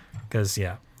know. Because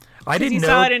I didn't know.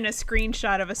 You saw it in a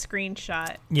screenshot of a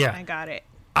screenshot. Yeah, I got it.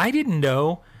 I didn't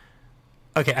know.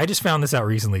 Okay, I just found this out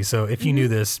recently, so if you knew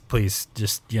this, please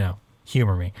just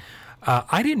humor me.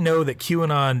 I didn't know that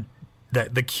QAnon,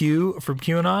 that the Q from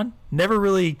QAnon never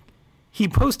really, he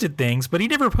posted things, but he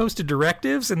never posted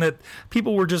directives, and that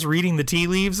people were just reading the tea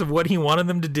leaves of what he wanted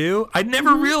them to do. I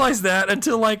never realized that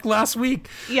until like last week.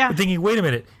 Yeah. I'm thinking, wait a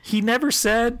minute. He never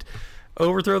said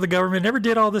overthrow the government, never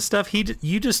did all this stuff.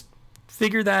 You just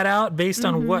figured that out based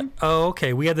on what? Oh,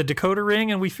 okay. We had the Dakota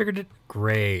ring and we figured it.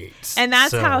 Great. And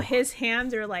that's how his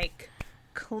hands are like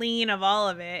clean of all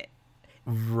of it.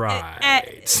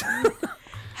 Right.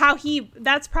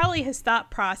 That's probably his thought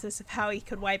process of how he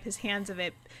could wipe his hands of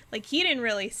it. Like, he didn't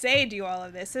really say do all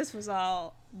of this. This was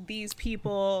all these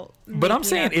people. But I'm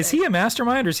saying, is he a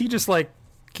mastermind, or is he just like,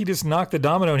 he just knocked the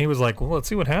domino and he was like, well, let's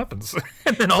see what happens.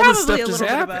 And then all this stuff just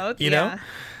happened, you know?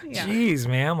 Yeah. Jeez,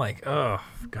 man. I'm like, oh,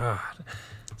 God.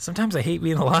 Sometimes I hate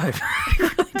being alive.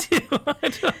 I really do.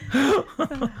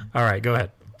 All right, go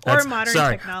ahead. Or modern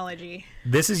technology.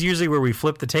 This is usually where we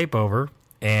flip the tape over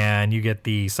and you get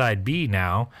the side B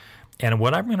now. And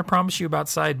what I'm going to promise you about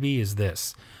side B is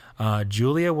this.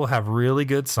 Julia will have really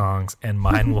good songs, and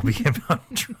mine will be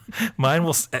about.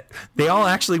 They all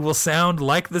actually will sound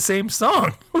like the same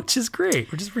song, which is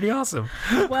great, which is pretty awesome.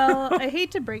 Well, I hate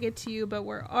to break it to you, but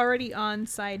we're already on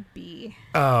side B.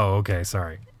 Oh, okay.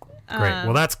 Sorry. Great.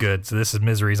 Well, that's good. So this is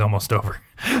Misery's almost over.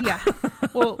 Yeah.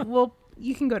 Well,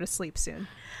 you can go to sleep soon.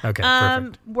 Okay.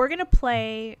 Perfect. We're gonna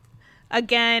play.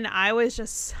 Again, I was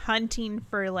just hunting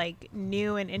for like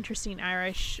new and interesting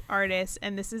Irish artists,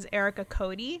 and this is Erica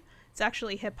Cody. It's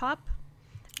actually hip hop,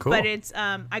 cool. But it's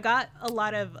I got a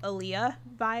lot of Aaliyah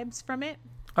vibes from it.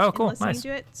 Oh, cool, listening nice. to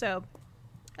it, so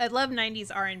I love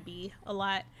 '90s R&B a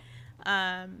lot.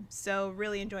 So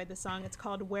really enjoyed the song. It's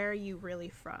called "Where Are You Really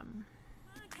From."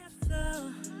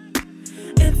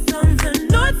 It's on the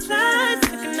north side,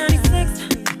 second 96.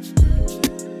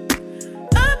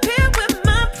 Up here with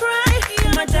my pride,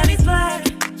 yeah, my daddy's black.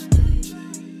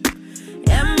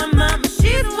 And my mama,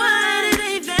 she's white, it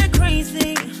ain't that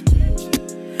crazy.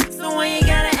 So when you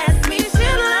gotta ask me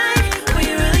shit like, where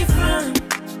you really from?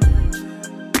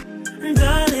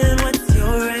 Darling, what's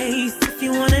your race? If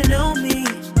you wanna know me,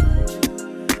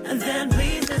 then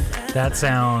please just ask. That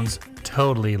sounds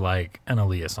totally like an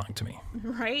Aaliyah song to me.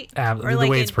 Right? The like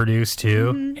way it's produced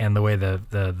too, and the way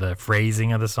the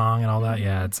phrasing of the song and all that.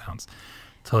 Yeah, it sounds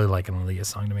totally like an Aaliyah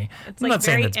song to me. It's I'm like not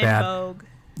saying very that's in bad. vogue.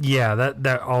 Yeah,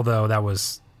 that although that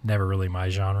was never really my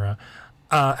genre.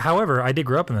 However, I did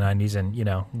grow up in the 90s,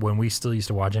 and when we still used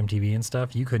to watch MTV and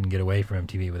stuff, you couldn't get away from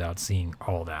MTV without seeing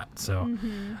all that. So,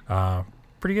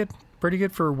 pretty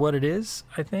good for what it is,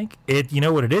 I think.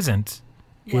 What it isn't?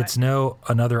 What? It's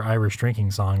another Irish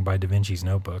drinking song by Da Vinci's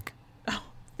Notebook. Oh,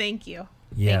 thank you.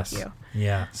 Yes. Thank you.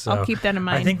 Yeah. So I'll keep that in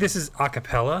mind. I think this is a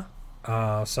cappella,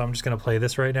 so I'm just going to play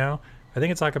this right now. I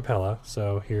think it's a cappella,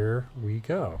 so here we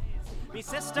go. Me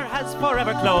sister has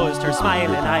forever closed her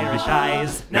smiling Irish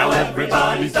eyes. Now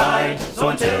everybody's died, so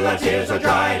until our tears are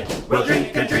dried, we'll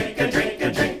drink and drink and drink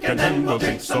and drink, and then we'll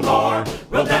drink some more.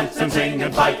 We'll dance and sing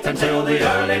and fight until the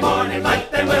early morning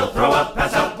light, then we'll throw up,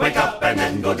 pass out, wake up, and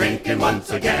then go drinking once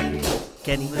again.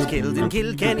 Kenny was killed in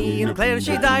Kilkenny, and Clare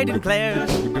she died in Clare.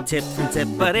 Tip from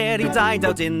Tipperary died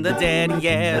out in the dead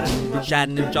year.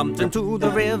 Shannon jumped into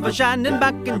the river Shannon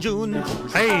back in June.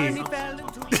 Hey!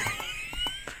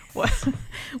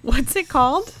 What's it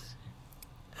called?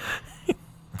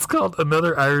 It's called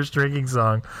Another Irish Drinking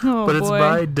Song, Oh, but it's boy.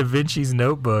 by Da Vinci's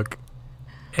Notebook,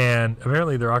 and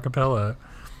apparently they're a cappella,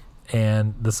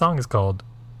 and the song is called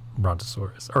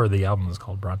Brontosaurus, or the album is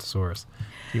called Brontosaurus,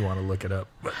 if you want to look it up.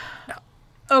 But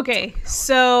Okay,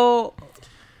 so it's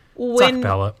a when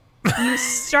cappella. you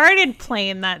started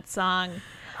playing that song,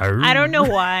 I don't know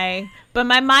why, but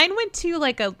my mind went to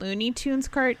like a Looney Tunes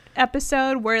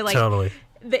episode where like Totally.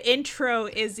 the intro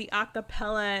is the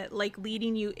acapella like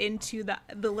leading you into the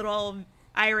little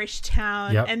Irish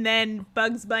town, Yep. and then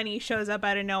Bugs Bunny shows up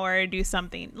out of nowhere to do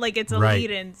something. Like it's a Right.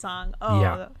 lead-in song. Oh,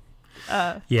 Yeah.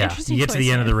 Yeah, interesting you get to choice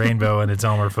the end of the there. rainbow, and it's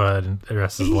Elmer Fudd and the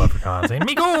rest of the leprechauns saying,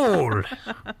 "Me gold!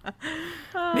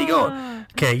 Me gold!"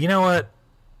 Okay, you know what?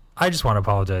 I just want to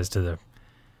apologize to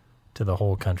the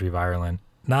whole country of Ireland.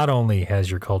 Not only has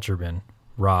your culture been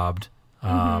robbed,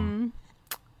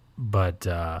 but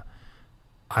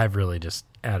I've really just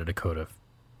added a coat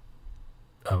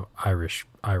of Irish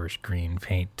green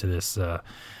paint to this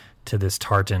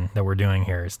tartan that we're doing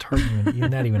here. Is tartan even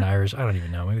not even Irish? I don't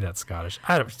even know. Maybe that's Scottish.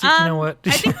 I don't. You know what?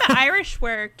 I think the Irish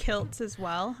wear kilts as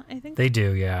well. I think They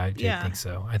do, yeah. I Yeah. think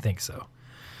so.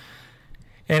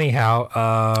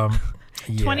 Anyhow,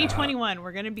 yeah, 2021,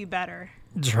 we're gonna be better.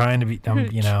 trying to be,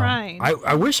 Trying.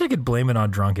 I wish I could blame it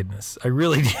on drunkenness. I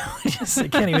really do. I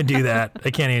can't even do that.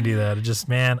 It just,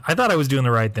 man, I thought I was doing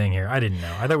the right thing here. I didn't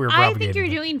know. I thought we were I propagating.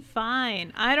 think you're doing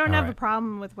fine. I don't All have a right.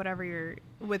 problem with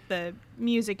with the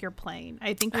music you're playing.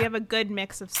 I think we have a good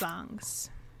mix of songs.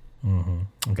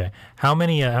 Okay. How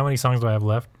many songs do I have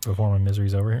left before my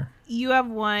misery's over here? You have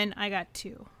one. I got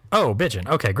two. Oh, bitchin'.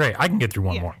 Okay, great. I can get through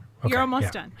one Yeah. more. Okay, You're almost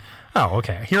yeah. done. Oh,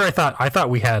 okay. Here I thought I had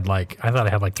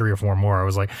like 3 or 4 more. I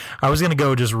was gonna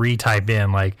go just retype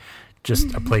in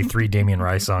play 3 Damien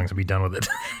Rice songs and be done with it.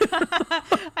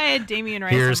 I had Damien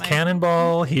Rice. Here's on my,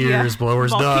 Cannonball. Here's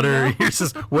Blower's Volcano. Daughter. Here's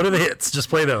just, what are the hits? Just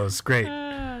play those. Great.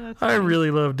 That's I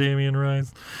really love Damien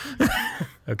Rice.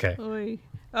 Okay. Oy.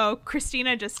 Oh,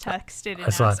 Christina just texted and I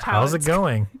thought, asked how's it it's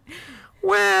going?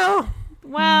 Well,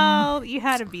 Well, you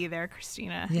had to be there,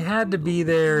 Christina. you had to be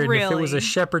there, and if it was a Really?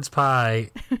 shepherd's pie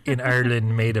in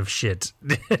Ireland made of shit,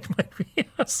 it might be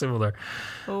similar.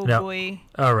 Oh No. boy.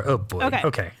 All right. Oh boy. Okay.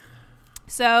 Okay.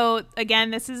 So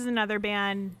again, this is another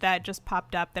band that just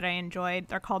popped up that I enjoyed.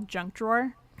 They're called Junk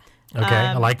Drawer. Okay.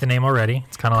 I like the name already.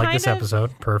 It's kind of like this kind of-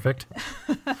 episode. Perfect.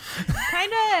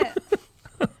 Kind of.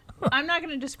 I'm not going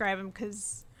to describe them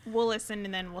because we'll listen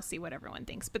and then we'll see what everyone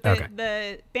thinks. But Okay.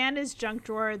 the band is Junk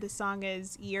Drawer. The song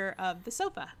is Year of the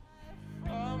Sofa.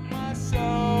 On my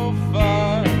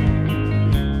sofa,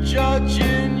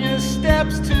 judging your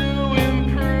steps to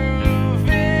improve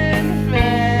in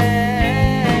faith.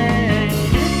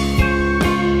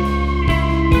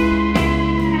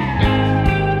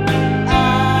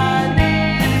 I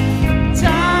need time.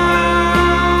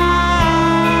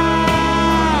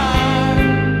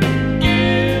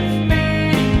 Give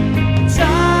me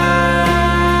time.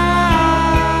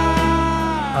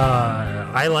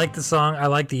 I like the song. I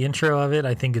like the intro of it.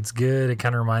 I think it's good. It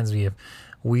kind of reminds me of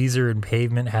Weezer and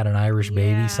Pavement had an Irish Yeah.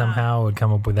 baby somehow. Would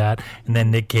come up with that, and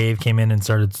then Nick Cave came in and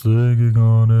started singing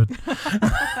on it.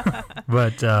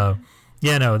 But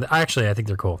yeah, no. Actually, I think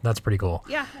they're cool. That's pretty cool.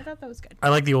 Yeah, I thought that was good. I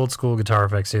like the old school guitar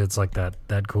effects too. It's like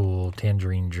that cool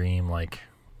Tangerine Dream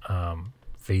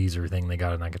phaser thing they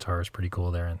got in that guitar is pretty cool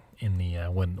there. In the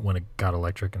when it got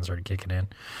electric and started kicking in,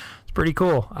 it's pretty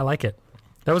cool. I like it.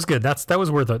 That was good. That was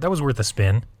worth a spin. That was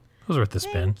worth a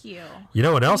spin. Thank you. You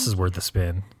know what else is worth a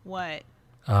spin? What?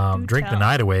 Drink the tell.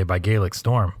 Night Away by Gaelic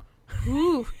Storm.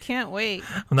 Ooh, can't wait.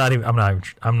 I'm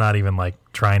not even like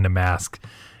trying to mask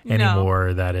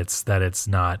anymore that it's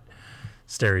not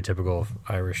stereotypical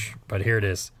Irish. But here it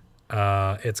is.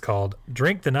 It's called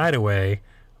 "Drink the Night Away"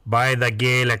 by the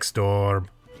Gaelic Storm.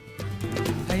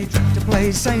 I drink to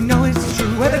place, I know it's true,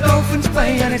 where the dolphins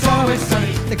play and it's always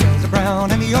sunny. The girls are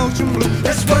brown and the ocean blue.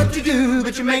 That's what you do,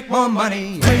 but you make more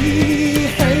money. Hey,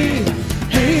 hey,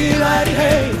 hey, laddie,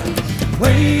 hey.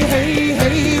 Way, hey,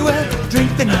 hey, well,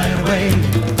 drink the night away.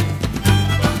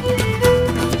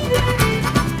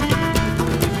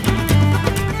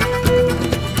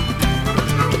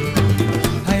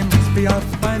 I must be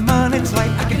off by man, it's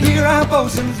like I can hear our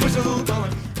bosun's whistle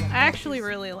going. I actually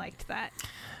really liked that.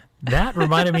 That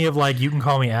reminded me of like "You Can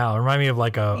Call Me Al." It reminded me of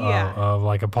like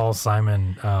a Paul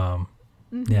Simon song.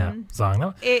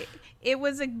 No? It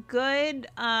was a good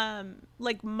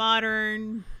like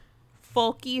modern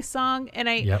folky song, and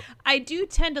I do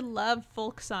tend to love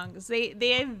folk songs.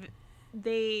 They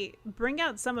bring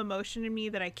out some emotion in me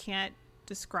that I can't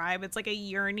describe. It's like a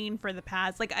yearning for the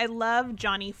past. Like I love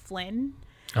Johnny Flynn.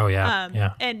 Oh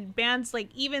yeah, and bands like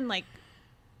even like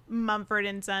Mumford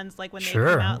and Sons, like when they Sure.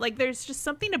 came out, like there's just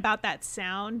something about that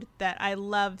sound that I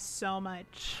love so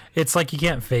much. It's like you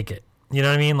can't fake it. You know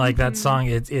what I mean? Like that song,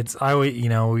 it's I always,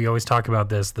 we always talk about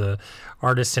this. The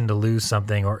artists tend to lose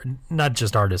something, or not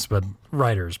just artists, but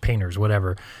writers, painters,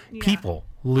 whatever. Yeah. People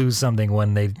lose something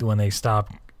when they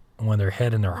stop, when their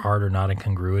head and their heart are not in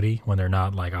congruity, when they're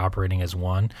not like operating as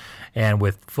one. And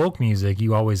with folk music,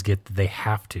 you always get they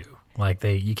have to, like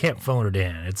you can't phone it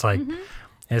in. It's like,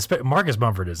 and Marcus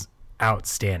Mumford is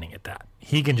outstanding at that.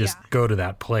 He can just go to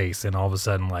that place and all of a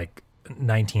sudden like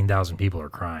 19,000 people are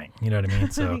crying. You know what I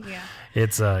mean? So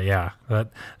it's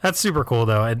that's super cool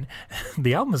though. And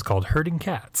the album is called Herding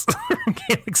Cats.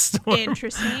 Gaelic Storm.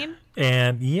 Interesting.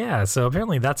 And so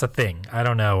apparently that's a thing. I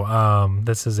don't know.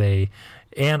 This is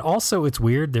and also it's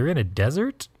weird. They're in a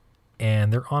desert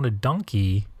and they're on a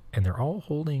donkey and they're all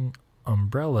holding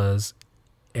umbrellas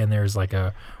and there's like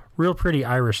a real pretty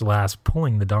Irish lass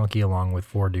pulling the donkey along with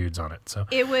 4 dudes on it. So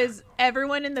it was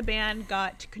everyone in the band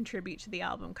got to contribute to the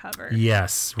album cover.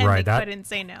 Yes, and right. They couldn't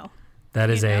say no.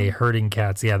 That is a Herding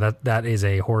Cats. Yeah, that is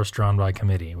a horse drawn by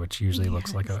committee, which usually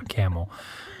looks like a camel.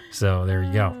 So there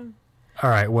you go. All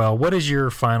right. Well, what is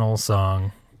your final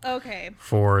song? Okay.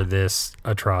 For this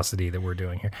atrocity that we're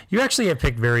doing here, you actually have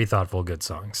picked very thoughtful, good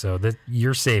songs. So that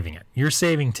you're saving it. You're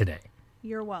saving today.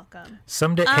 You're welcome.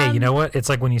 Someday, hey, you know what? It's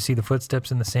like when you see the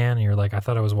footsteps in the sand and you're like, I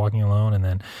thought I was walking alone. And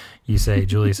then you say,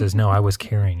 Julia says, no, I was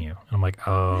carrying you. And I'm like,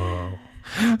 oh.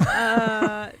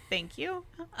 Thank you.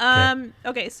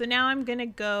 Okay, so now I'm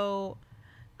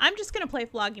just going to play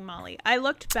Flogging Molly. I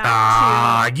looked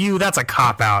back to... that's a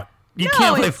cop-out. You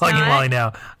can't play Flogging Molly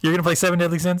now. You're going to play Seven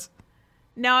Deadly Sins?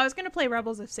 No, I was going to play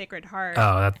Rebels of Sacred Heart.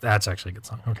 Oh, that's actually a good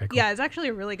song. Okay, cool. Yeah, it's actually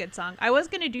a really good song. I was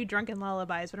going to do Drunken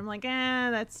Lullabies, but I'm like,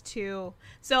 that's too...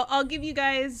 So I'll give you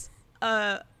guys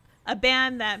a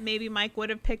band that maybe Mike would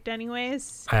have picked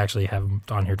anyways. I actually have them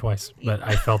on here twice, but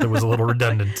I felt it was a little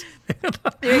redundant.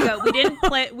 There you go.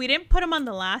 We didn't put them on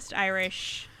the last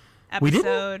Irish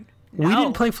episode. We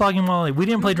didn't play Flogging Molly. We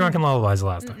didn't play Drunken Lullabies the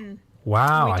last time.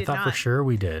 Wow, I thought for sure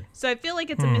we did. So I feel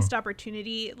like it's a missed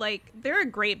opportunity. Like they're a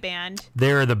great band.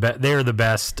 They're the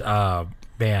best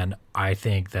band I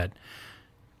think that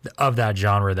of that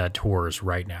genre that tours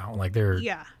right now. Like they're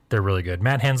really good.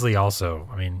 Matt Hensley also.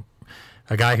 I mean,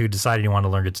 a guy who decided he wanted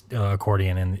to learn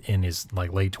accordion in his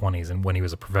like late 20s and when he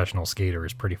was a professional skater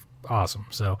is pretty awesome.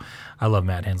 So I love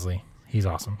Matt Hensley. He's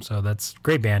awesome. So that's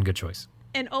great band. Good choice.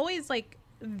 And always like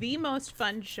the most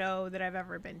fun show that I've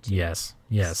ever been to. Yes,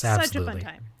 absolutely. Such a fun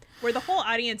time. Where the whole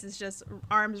audience is just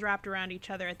arms wrapped around each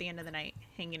other at the end of the night,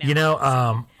 hanging out. You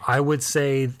know, I would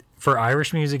say for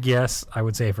Irish music, yes. I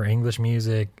would say for English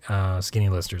music, Skinny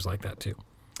Lister's like that too.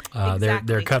 Exactly.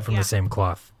 They're cut from the same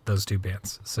cloth, those two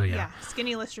bands. So yeah.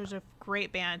 Skinny Lister's a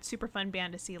great band, super fun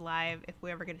band to see live if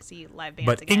we ever get to see live bands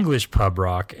but again. English pub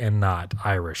rock and not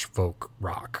Irish folk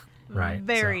rock, right?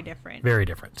 Very different. Very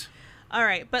different. All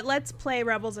right, but let's play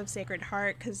Rebels of Sacred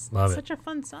Heart because it's such a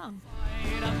fun song.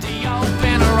 The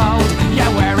open road,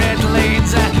 where it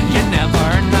leads, you never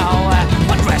know.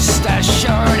 But rest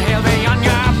assured, he'll be on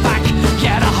your back.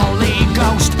 The Holy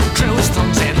Ghost, through his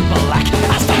thumbs in black.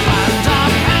 As the band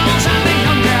of hells and the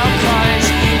young girl cries,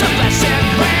 the blessed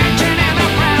virgin in a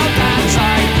brown band's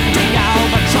eye. The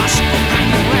albatross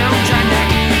hanging round your neck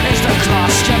is the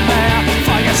cross you bear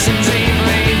for your sins he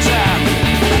bleeds.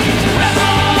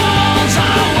 Rebels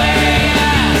away,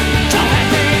 don't let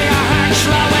the heart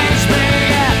slowings be,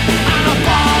 and a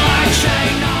ball and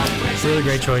chain of Really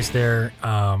great choice there.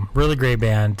 Really great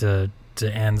band to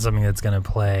end something that's going to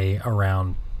play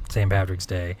around St. Patrick's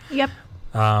Day. Yep.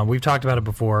 We've talked about it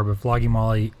before, but Flogging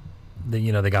Molly,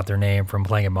 they got their name from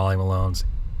playing at Molly Malone's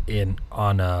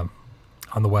on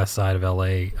the west side of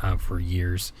LA for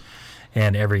years.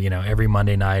 And every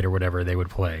Monday night or whatever they would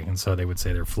play. And so they would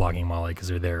say they're flogging Molly because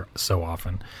they're there so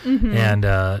often. Mm-hmm.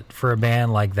 And for a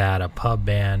band like that, a pub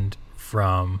band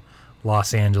from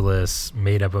Los Angeles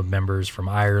made up of members from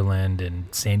Ireland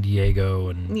and San Diego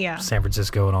and San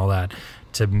Francisco and all that,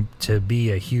 to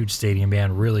be a huge stadium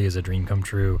band really is a dream come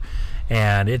true.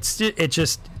 And it's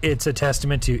a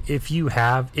testament to if you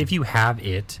have it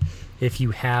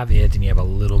and you have a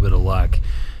little bit of luck,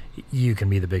 you can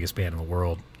be the biggest band in the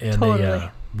world. And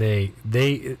totally.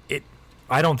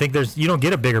 I don't think you don't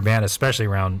get a bigger band, especially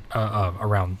around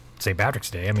St. Patrick's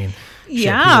Day. I mean,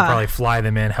 people probably fly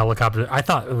them in helicopter. I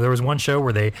thought there was one show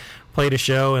where they played a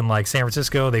show in like San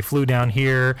Francisco. They flew down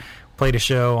here, played a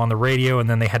show on the radio, and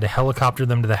then they had to helicopter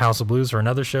them to the House of Blues for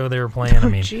another show they were playing. I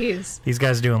mean, these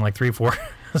guys are doing like 3-4.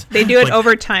 They do it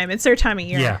overtime. It's their time of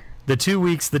year. Yeah. The 2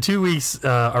 weeks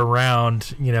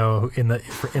around, in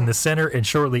the center and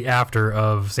shortly after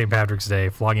of St. Patrick's Day,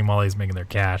 Flogging Molly's making their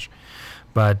cash.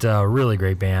 But really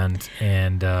great band,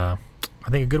 and I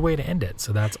think a good way to end it.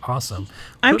 So that's awesome.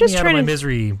 I'm Put just me out trying of my to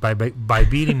misery by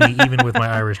beating me even with my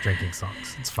Irish drinking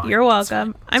songs. It's fine. You're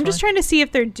welcome. I'm just fine. trying to see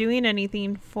if they're doing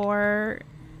anything for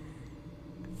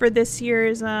this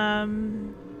year's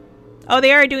Oh,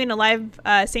 they are doing a live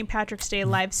St. Patrick's Day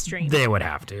live stream. They would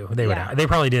have to. They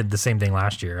probably did the same thing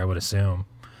last year, I would assume.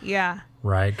 Yeah.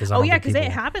 Right? Because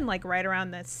it happened like right around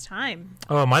this time.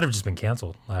 Oh, it might have just been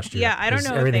canceled last year. Yeah, I don't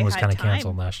know. Everything was kind of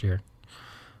canceled last year.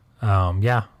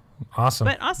 Yeah, awesome.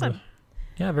 But awesome.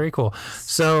 Yeah, very cool.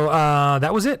 So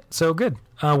that was it. So good.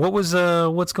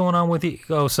 What's going on with you?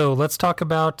 Oh, so let's talk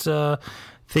about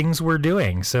things we're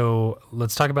doing. So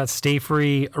let's talk about Stay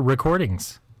Free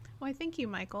Recordings. Why, thank you,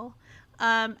 Michael.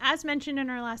 As mentioned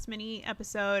in our last mini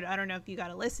episode, I don't know if you got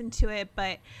to listen to it,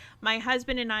 but my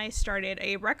husband and I started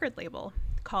a record label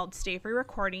called Stay Free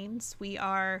Recordings. We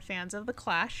are fans of The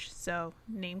Clash, so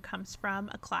name comes from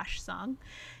a Clash song.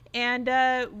 And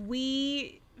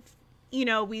we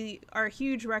are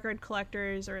huge record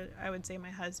collectors, or I would say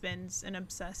my husband's an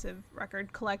obsessive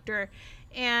record collector.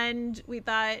 And we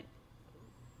thought,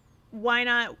 why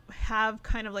not have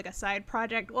kind of like a side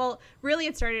project? Well, really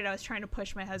it started, I was trying to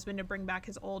push my husband to bring back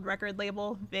his old record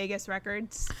label, Vegas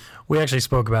Records. We actually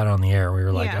spoke about it on the air. We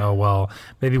were like, oh, well,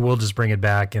 maybe we'll just bring it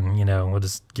back and, we'll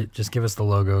just give us the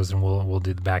logos and we'll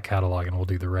do the back catalog and we'll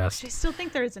do the rest. I still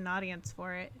think there's an audience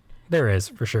for it. There is,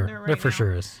 for sure. There for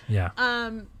sure is, yeah.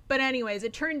 But anyways,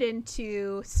 it turned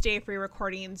into Stay Free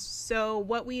Recordings. So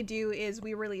what we do is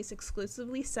we release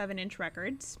exclusively 7-inch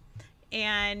records.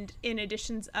 And in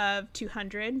editions of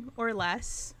 200 or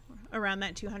less, around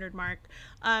that 200 mark,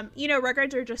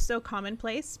 records are just so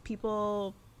commonplace.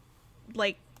 People,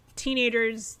 like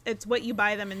teenagers, it's what you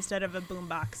buy them instead of a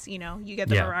boombox. You get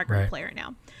them a record player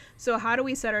now. So how do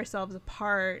we set ourselves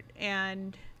apart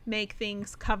and make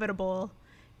things covetable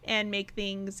and make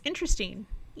things interesting?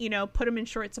 Put them in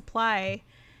short supply,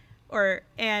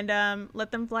 and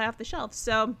let them fly off the shelf.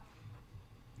 So.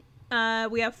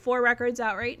 We have 4 records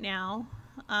out right now.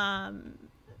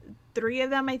 3 of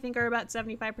them, I think, are about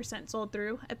 75% sold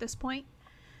through at this point,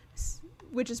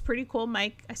 which is pretty cool.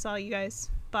 Mike, I saw you guys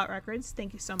bought records.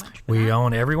 Thank you so much. We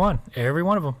own every one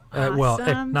of them.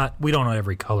 Awesome. We don't own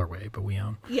every colorway, but we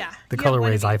own the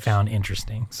colorways I found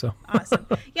interesting. So awesome.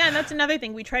 Yeah, and that's another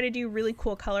thing. We try to do really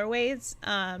cool colorways,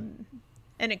 and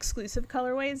exclusive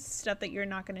colorways, stuff that you're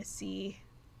not going to see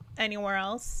anywhere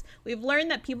else. We've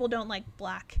learned that people don't like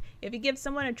black. If you give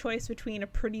someone a choice between a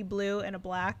pretty blue and a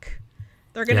black,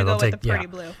 they're going to go with the pretty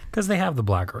blue. Because they have the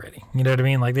black already. You know what I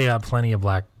mean? Like they have plenty of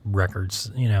black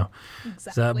records,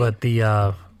 Exactly.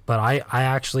 So, but I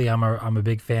actually, I'm a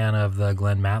big fan of the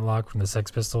Glenn Matlock from the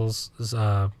Sex Pistols.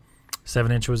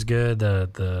 7-inch was good.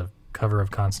 The cover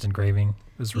of Constant Craving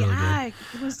was really good. Yeah,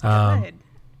 it was good.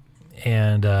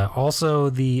 And also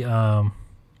the...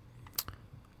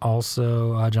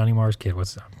 Also, Johnny Marr's kid.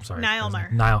 Niall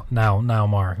Marr. Niall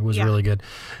Marr. It was really good.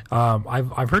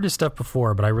 I've heard his stuff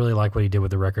before, but I really like what he did with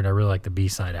the record. I really like the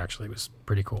B-side, actually. It was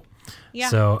pretty cool. Yeah,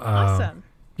 so, awesome.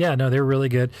 Yeah, no, they're really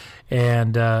good.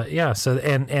 And, so,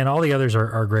 and all the others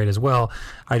are great as well.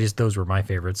 Those were my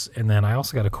favorites. And then I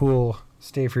also got a cool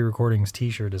Stay Free Recordings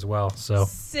t-shirt as well. So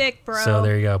sick, bro. So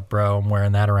there you go, bro. I'm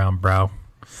wearing that around, bro.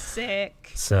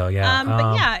 Sick. So yeah.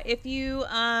 But yeah, if you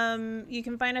you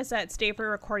can find us at Stay Free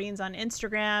Recordings on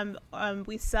Instagram.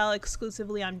 We sell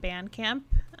exclusively on Bandcamp.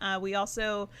 We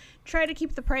also try to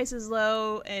keep the prices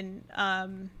low and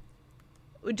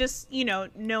just,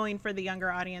 knowing for the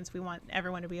younger audience, we want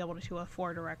everyone to be able to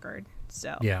afford a record.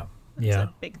 So yeah, it's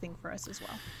a big thing for us as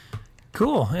well.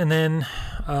 Cool. And then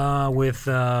with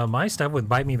my stuff with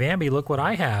Bite Me Bambi, look what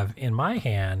I have in my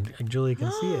hand. Julie can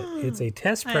see it. It's a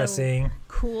test pressing.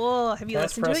 Cool. Have you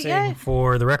test listened to it pressing yet?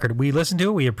 For the record. We listened to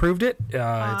it. We approved it.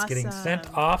 Awesome. It's getting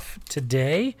sent off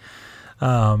today.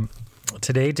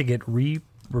 Today to get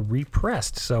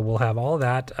repressed. So we'll have all of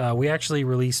that. We actually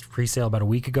released pre-sale about a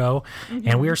week ago,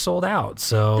 and we are sold out.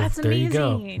 So That's there you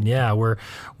go. amazing. Yeah,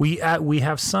 we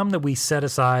have some that we set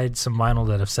aside, some vinyl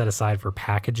that have set aside for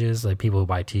packages, like people who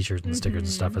buy T-shirts and stickers and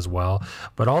stuff as well.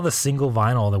 But all the single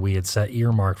vinyl that we had set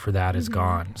earmarked for that is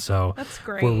gone. So That's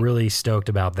great. we're really stoked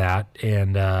about that,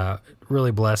 and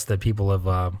really blessed that people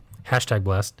have hashtag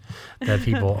blessed that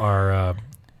people are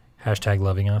hashtag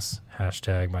loving us.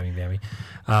 Hashtag Bite Me Bambi,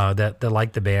 that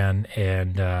like the band,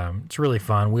 and it's really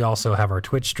fun. We also have our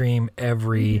Twitch stream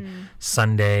every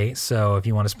Sunday, so if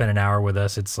you want to spend an hour with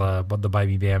us, it's the Bite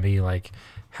Me Bambi like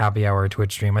happy hour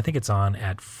Twitch stream. I think it's on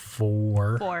at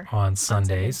 4 on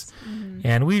Sundays,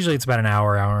 and we usually it's about an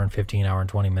hour and 15, hour and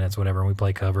 20 minutes, whatever, and we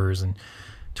play covers. And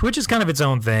Twitch is kind of its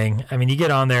own thing. I mean, you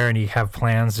get on there and you have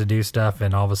plans to do stuff,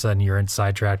 and all of a sudden you're in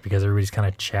sidetracked because everybody's kind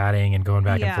of chatting and going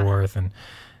back and forth, and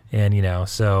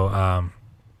so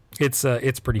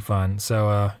it's pretty fun.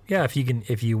 So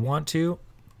if you want to, you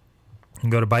can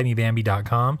go to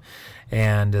bitemebambi.com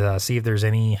and see if there's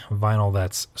any vinyl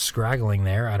that's scraggling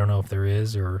there. I don't know if there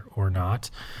is or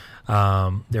not. There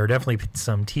are definitely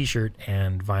some T-shirt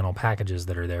and vinyl packages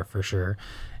that are there for sure.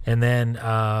 And then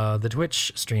the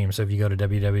Twitch stream. So if you go to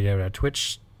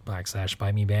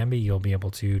www.twitch.com/BiteMeBambi, you'll be able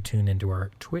to tune into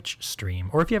our Twitch stream.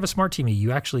 Or if you have a smart TV,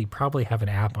 you actually probably have an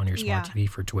app on your smart TV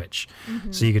for Twitch.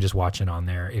 So you could just watch it on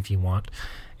there if you want.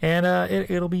 And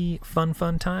it'll be fun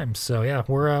times. So yeah,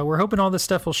 we're hoping all this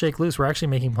stuff will shake loose. We're actually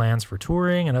making plans for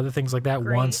touring and other things like that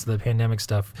once the pandemic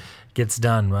stuff gets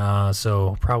done.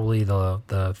 So probably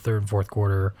the third and fourth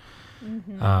quarter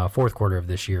of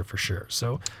this year for sure.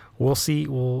 So we'll see.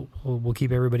 We'll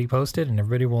keep everybody posted, and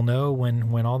everybody will know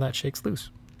when all that shakes loose.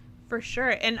 For sure.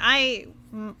 And I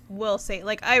will say,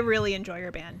 like, I really enjoy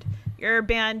your band. Your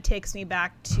band takes me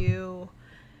back to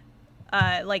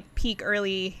like peak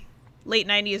late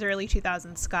 90s, early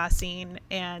 2000s ska scene,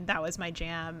 and that was my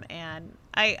jam. And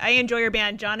I enjoy your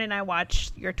band. John and I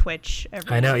watch your Twitch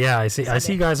every I know, yeah. I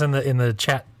see you guys in the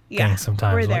chat thing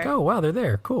sometimes. We're there. Like, oh wow, they're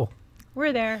there. Cool.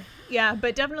 We're there. Yeah,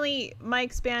 but definitely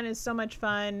Mike's band is so much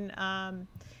fun.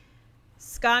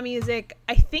 Ska music,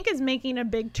 I think, is making a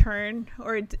big turn,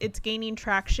 or it's gaining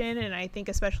traction, and I think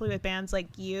especially with bands like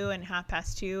you and Half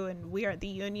Past Two and We Are the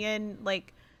Union,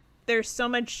 like there's so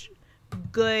much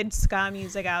good ska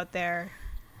music out there.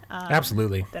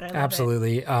 Absolutely, that I love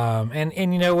absolutely.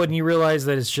 And you know, when you realize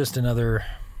that it's just another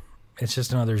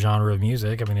genre of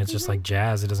music. I mean, it's just like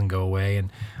jazz; it doesn't go away,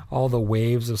 and all the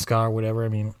waves of ska or whatever. I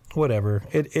mean, whatever.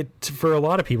 It for a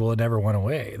lot of people, it never went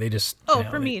away. They just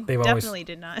for me, definitely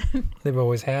did not. They've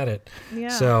always had it. Yeah.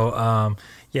 So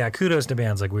kudos to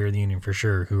bands like We Are the Union for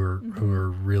sure, who are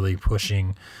really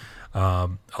pushing a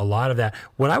lot of that.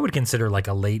 What I would consider like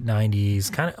a late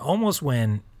 '90s kind of almost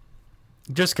when.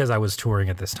 Just because I was touring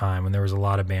at this time, when there was a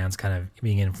lot of bands kind of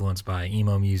being influenced by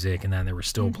emo music, and then they were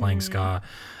still playing ska.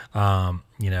 One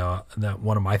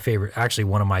of my favorite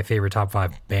top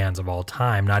 5 bands of all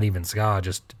time, not even ska,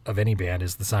 just of any band,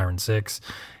 is the Siren Six,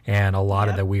 and a lot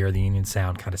of the We Are the Union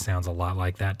sound kind of sounds a lot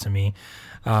like that to me.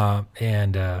 So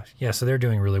they're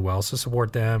doing really well. So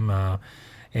support them,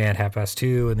 and Half Past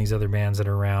Two, and these other bands that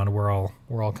are around. We're all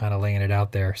kind of laying it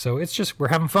out there. So it's just we're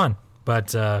having fun,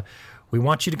 but. We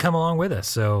want you to come along with us,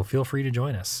 so feel free to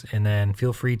join us. And then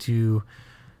feel free to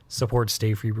support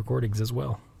Stay Free Recordings as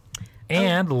well.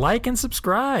 And like and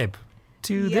subscribe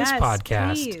to this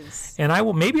podcast. Please. And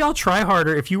I'll try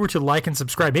harder if you were to like and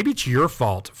subscribe. Maybe it's your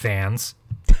fault, fans.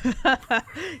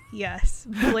 Yes.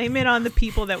 Blame it on the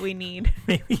people that we need.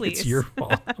 Maybe please. It's your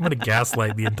fault. I'm going to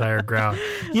gaslight the entire crowd.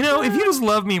 You know, if you just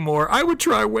love me more, I would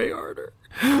try way harder.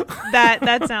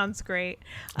 That sounds great.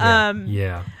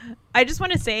 Yeah. I just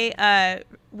want to say,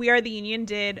 We Are the Union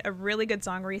did a really good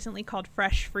song recently called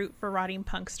Fresh Fruit for Rotting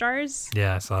Punk Stars.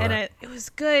 Yeah, I saw that. And it was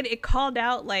good. It called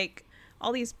out like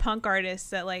all these punk artists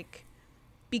that like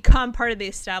become part of the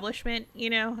establishment,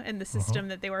 and the system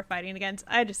that they were fighting against.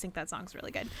 I just think that song's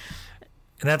really good.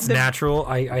 And that's natural.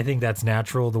 I think that's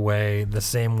natural the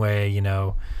same way,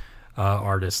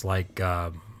 artists like...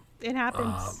 it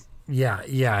happens. Yeah,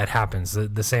 it happens.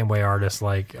 The same way artists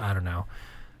like, I don't know.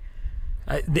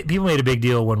 People made a big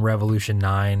deal when Revolution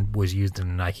 9 was used in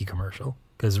a Nike commercial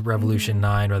because Revolution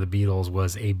 9 by the Beatles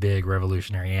was a big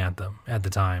revolutionary anthem at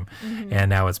the time, and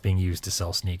now it's being used to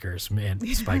sell sneakers. And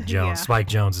Spike Jones, Spike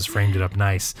Jones has framed it up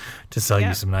nice to sell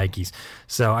you some Nikes.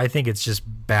 So I think it's just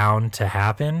bound to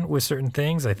happen with certain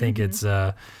things. I think it's,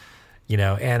 and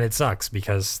it sucks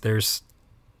because there's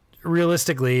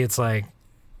realistically, it's like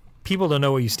people don't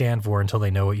know what you stand for until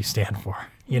they know what you stand for,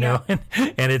 know,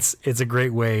 and it's a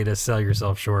great way to sell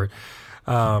yourself short.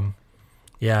 And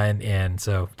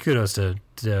so kudos to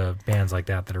bands like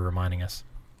that are reminding us.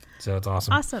 So it's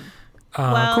awesome. Awesome.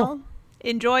 Cool.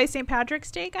 Enjoy St.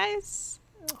 Patrick's Day, guys.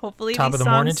 Hopefully top these of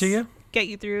the morning to you. Get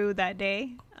you through that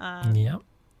day. Yep.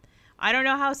 I don't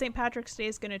know how St. Patrick's Day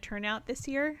is going to turn out this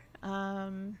year. I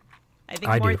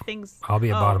think more things. I'll be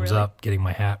at Bottoms Up getting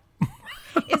my hat.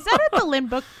 Is that at the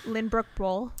Lynbrook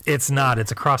Bowl? It's not.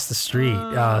 It's across the street.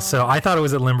 So I thought it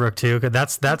was at Lynbrook too.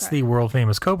 Cause that's the world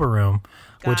famous Copa Room,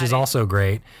 which is also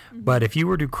great. But if you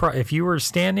were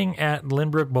standing at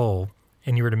Lynbrook Bowl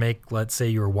and you were to make, let's say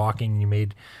you were walking, and you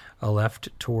made a left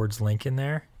towards Lincoln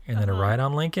there, and then a right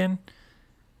on Lincoln,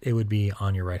 it would be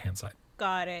on your right hand side.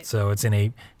 Got it. So it's in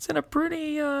a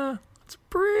pretty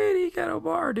ghetto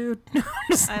bar, dude.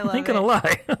 I love it. Ain't gonna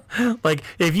lie. like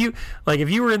if you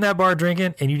were in that bar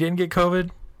drinking and you didn't get COVID,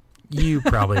 you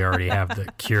probably already have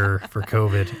the cure for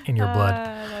COVID in your blood.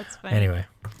 That's funny. Anyway,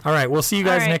 all right, we'll see you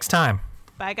guys next time.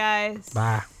 Bye, guys.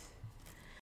 Bye.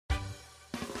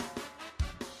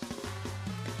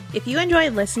 If you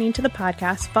enjoyed listening to the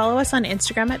podcast, follow us on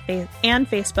Instagram and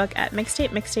Facebook at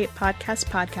Mixtape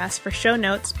Podcast for show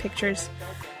notes, pictures.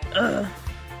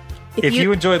 If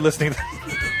you enjoyed listening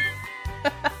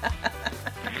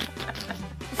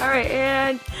All right,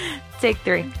 and take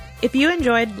 3. If you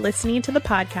enjoyed listening to the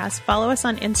podcast, follow us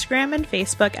on Instagram and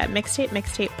Facebook at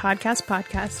Mixtape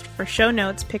Podcast for show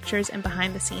notes, pictures, and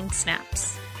behind-the-scenes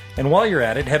snaps. And while you're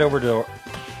at it, head over to...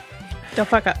 Don't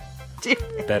fuck up.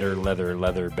 Better leather,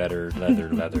 better leather,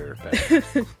 better.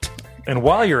 And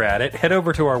while you're at it, head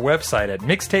over to our website at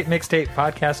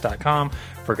mixtapepodcast.com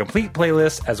for complete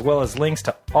playlists as well as links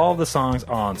to all the songs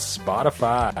on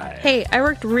Spotify. Hey, I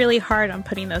worked really hard on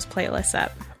putting those playlists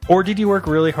up. Or did you work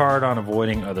really hard on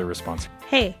avoiding other responses?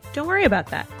 Hey, don't worry about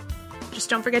that.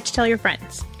 Just don't forget to tell your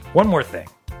friends. One more thing.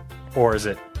 Or is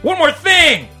it one more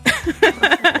thing?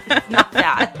 Not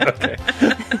that.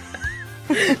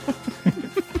 Okay.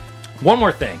 One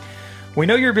more thing. We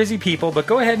know you're busy people, but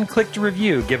go ahead and click to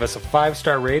review. Give us a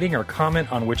 5-star rating or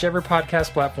comment on whichever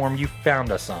podcast platform you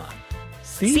found us on.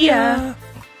 See ya.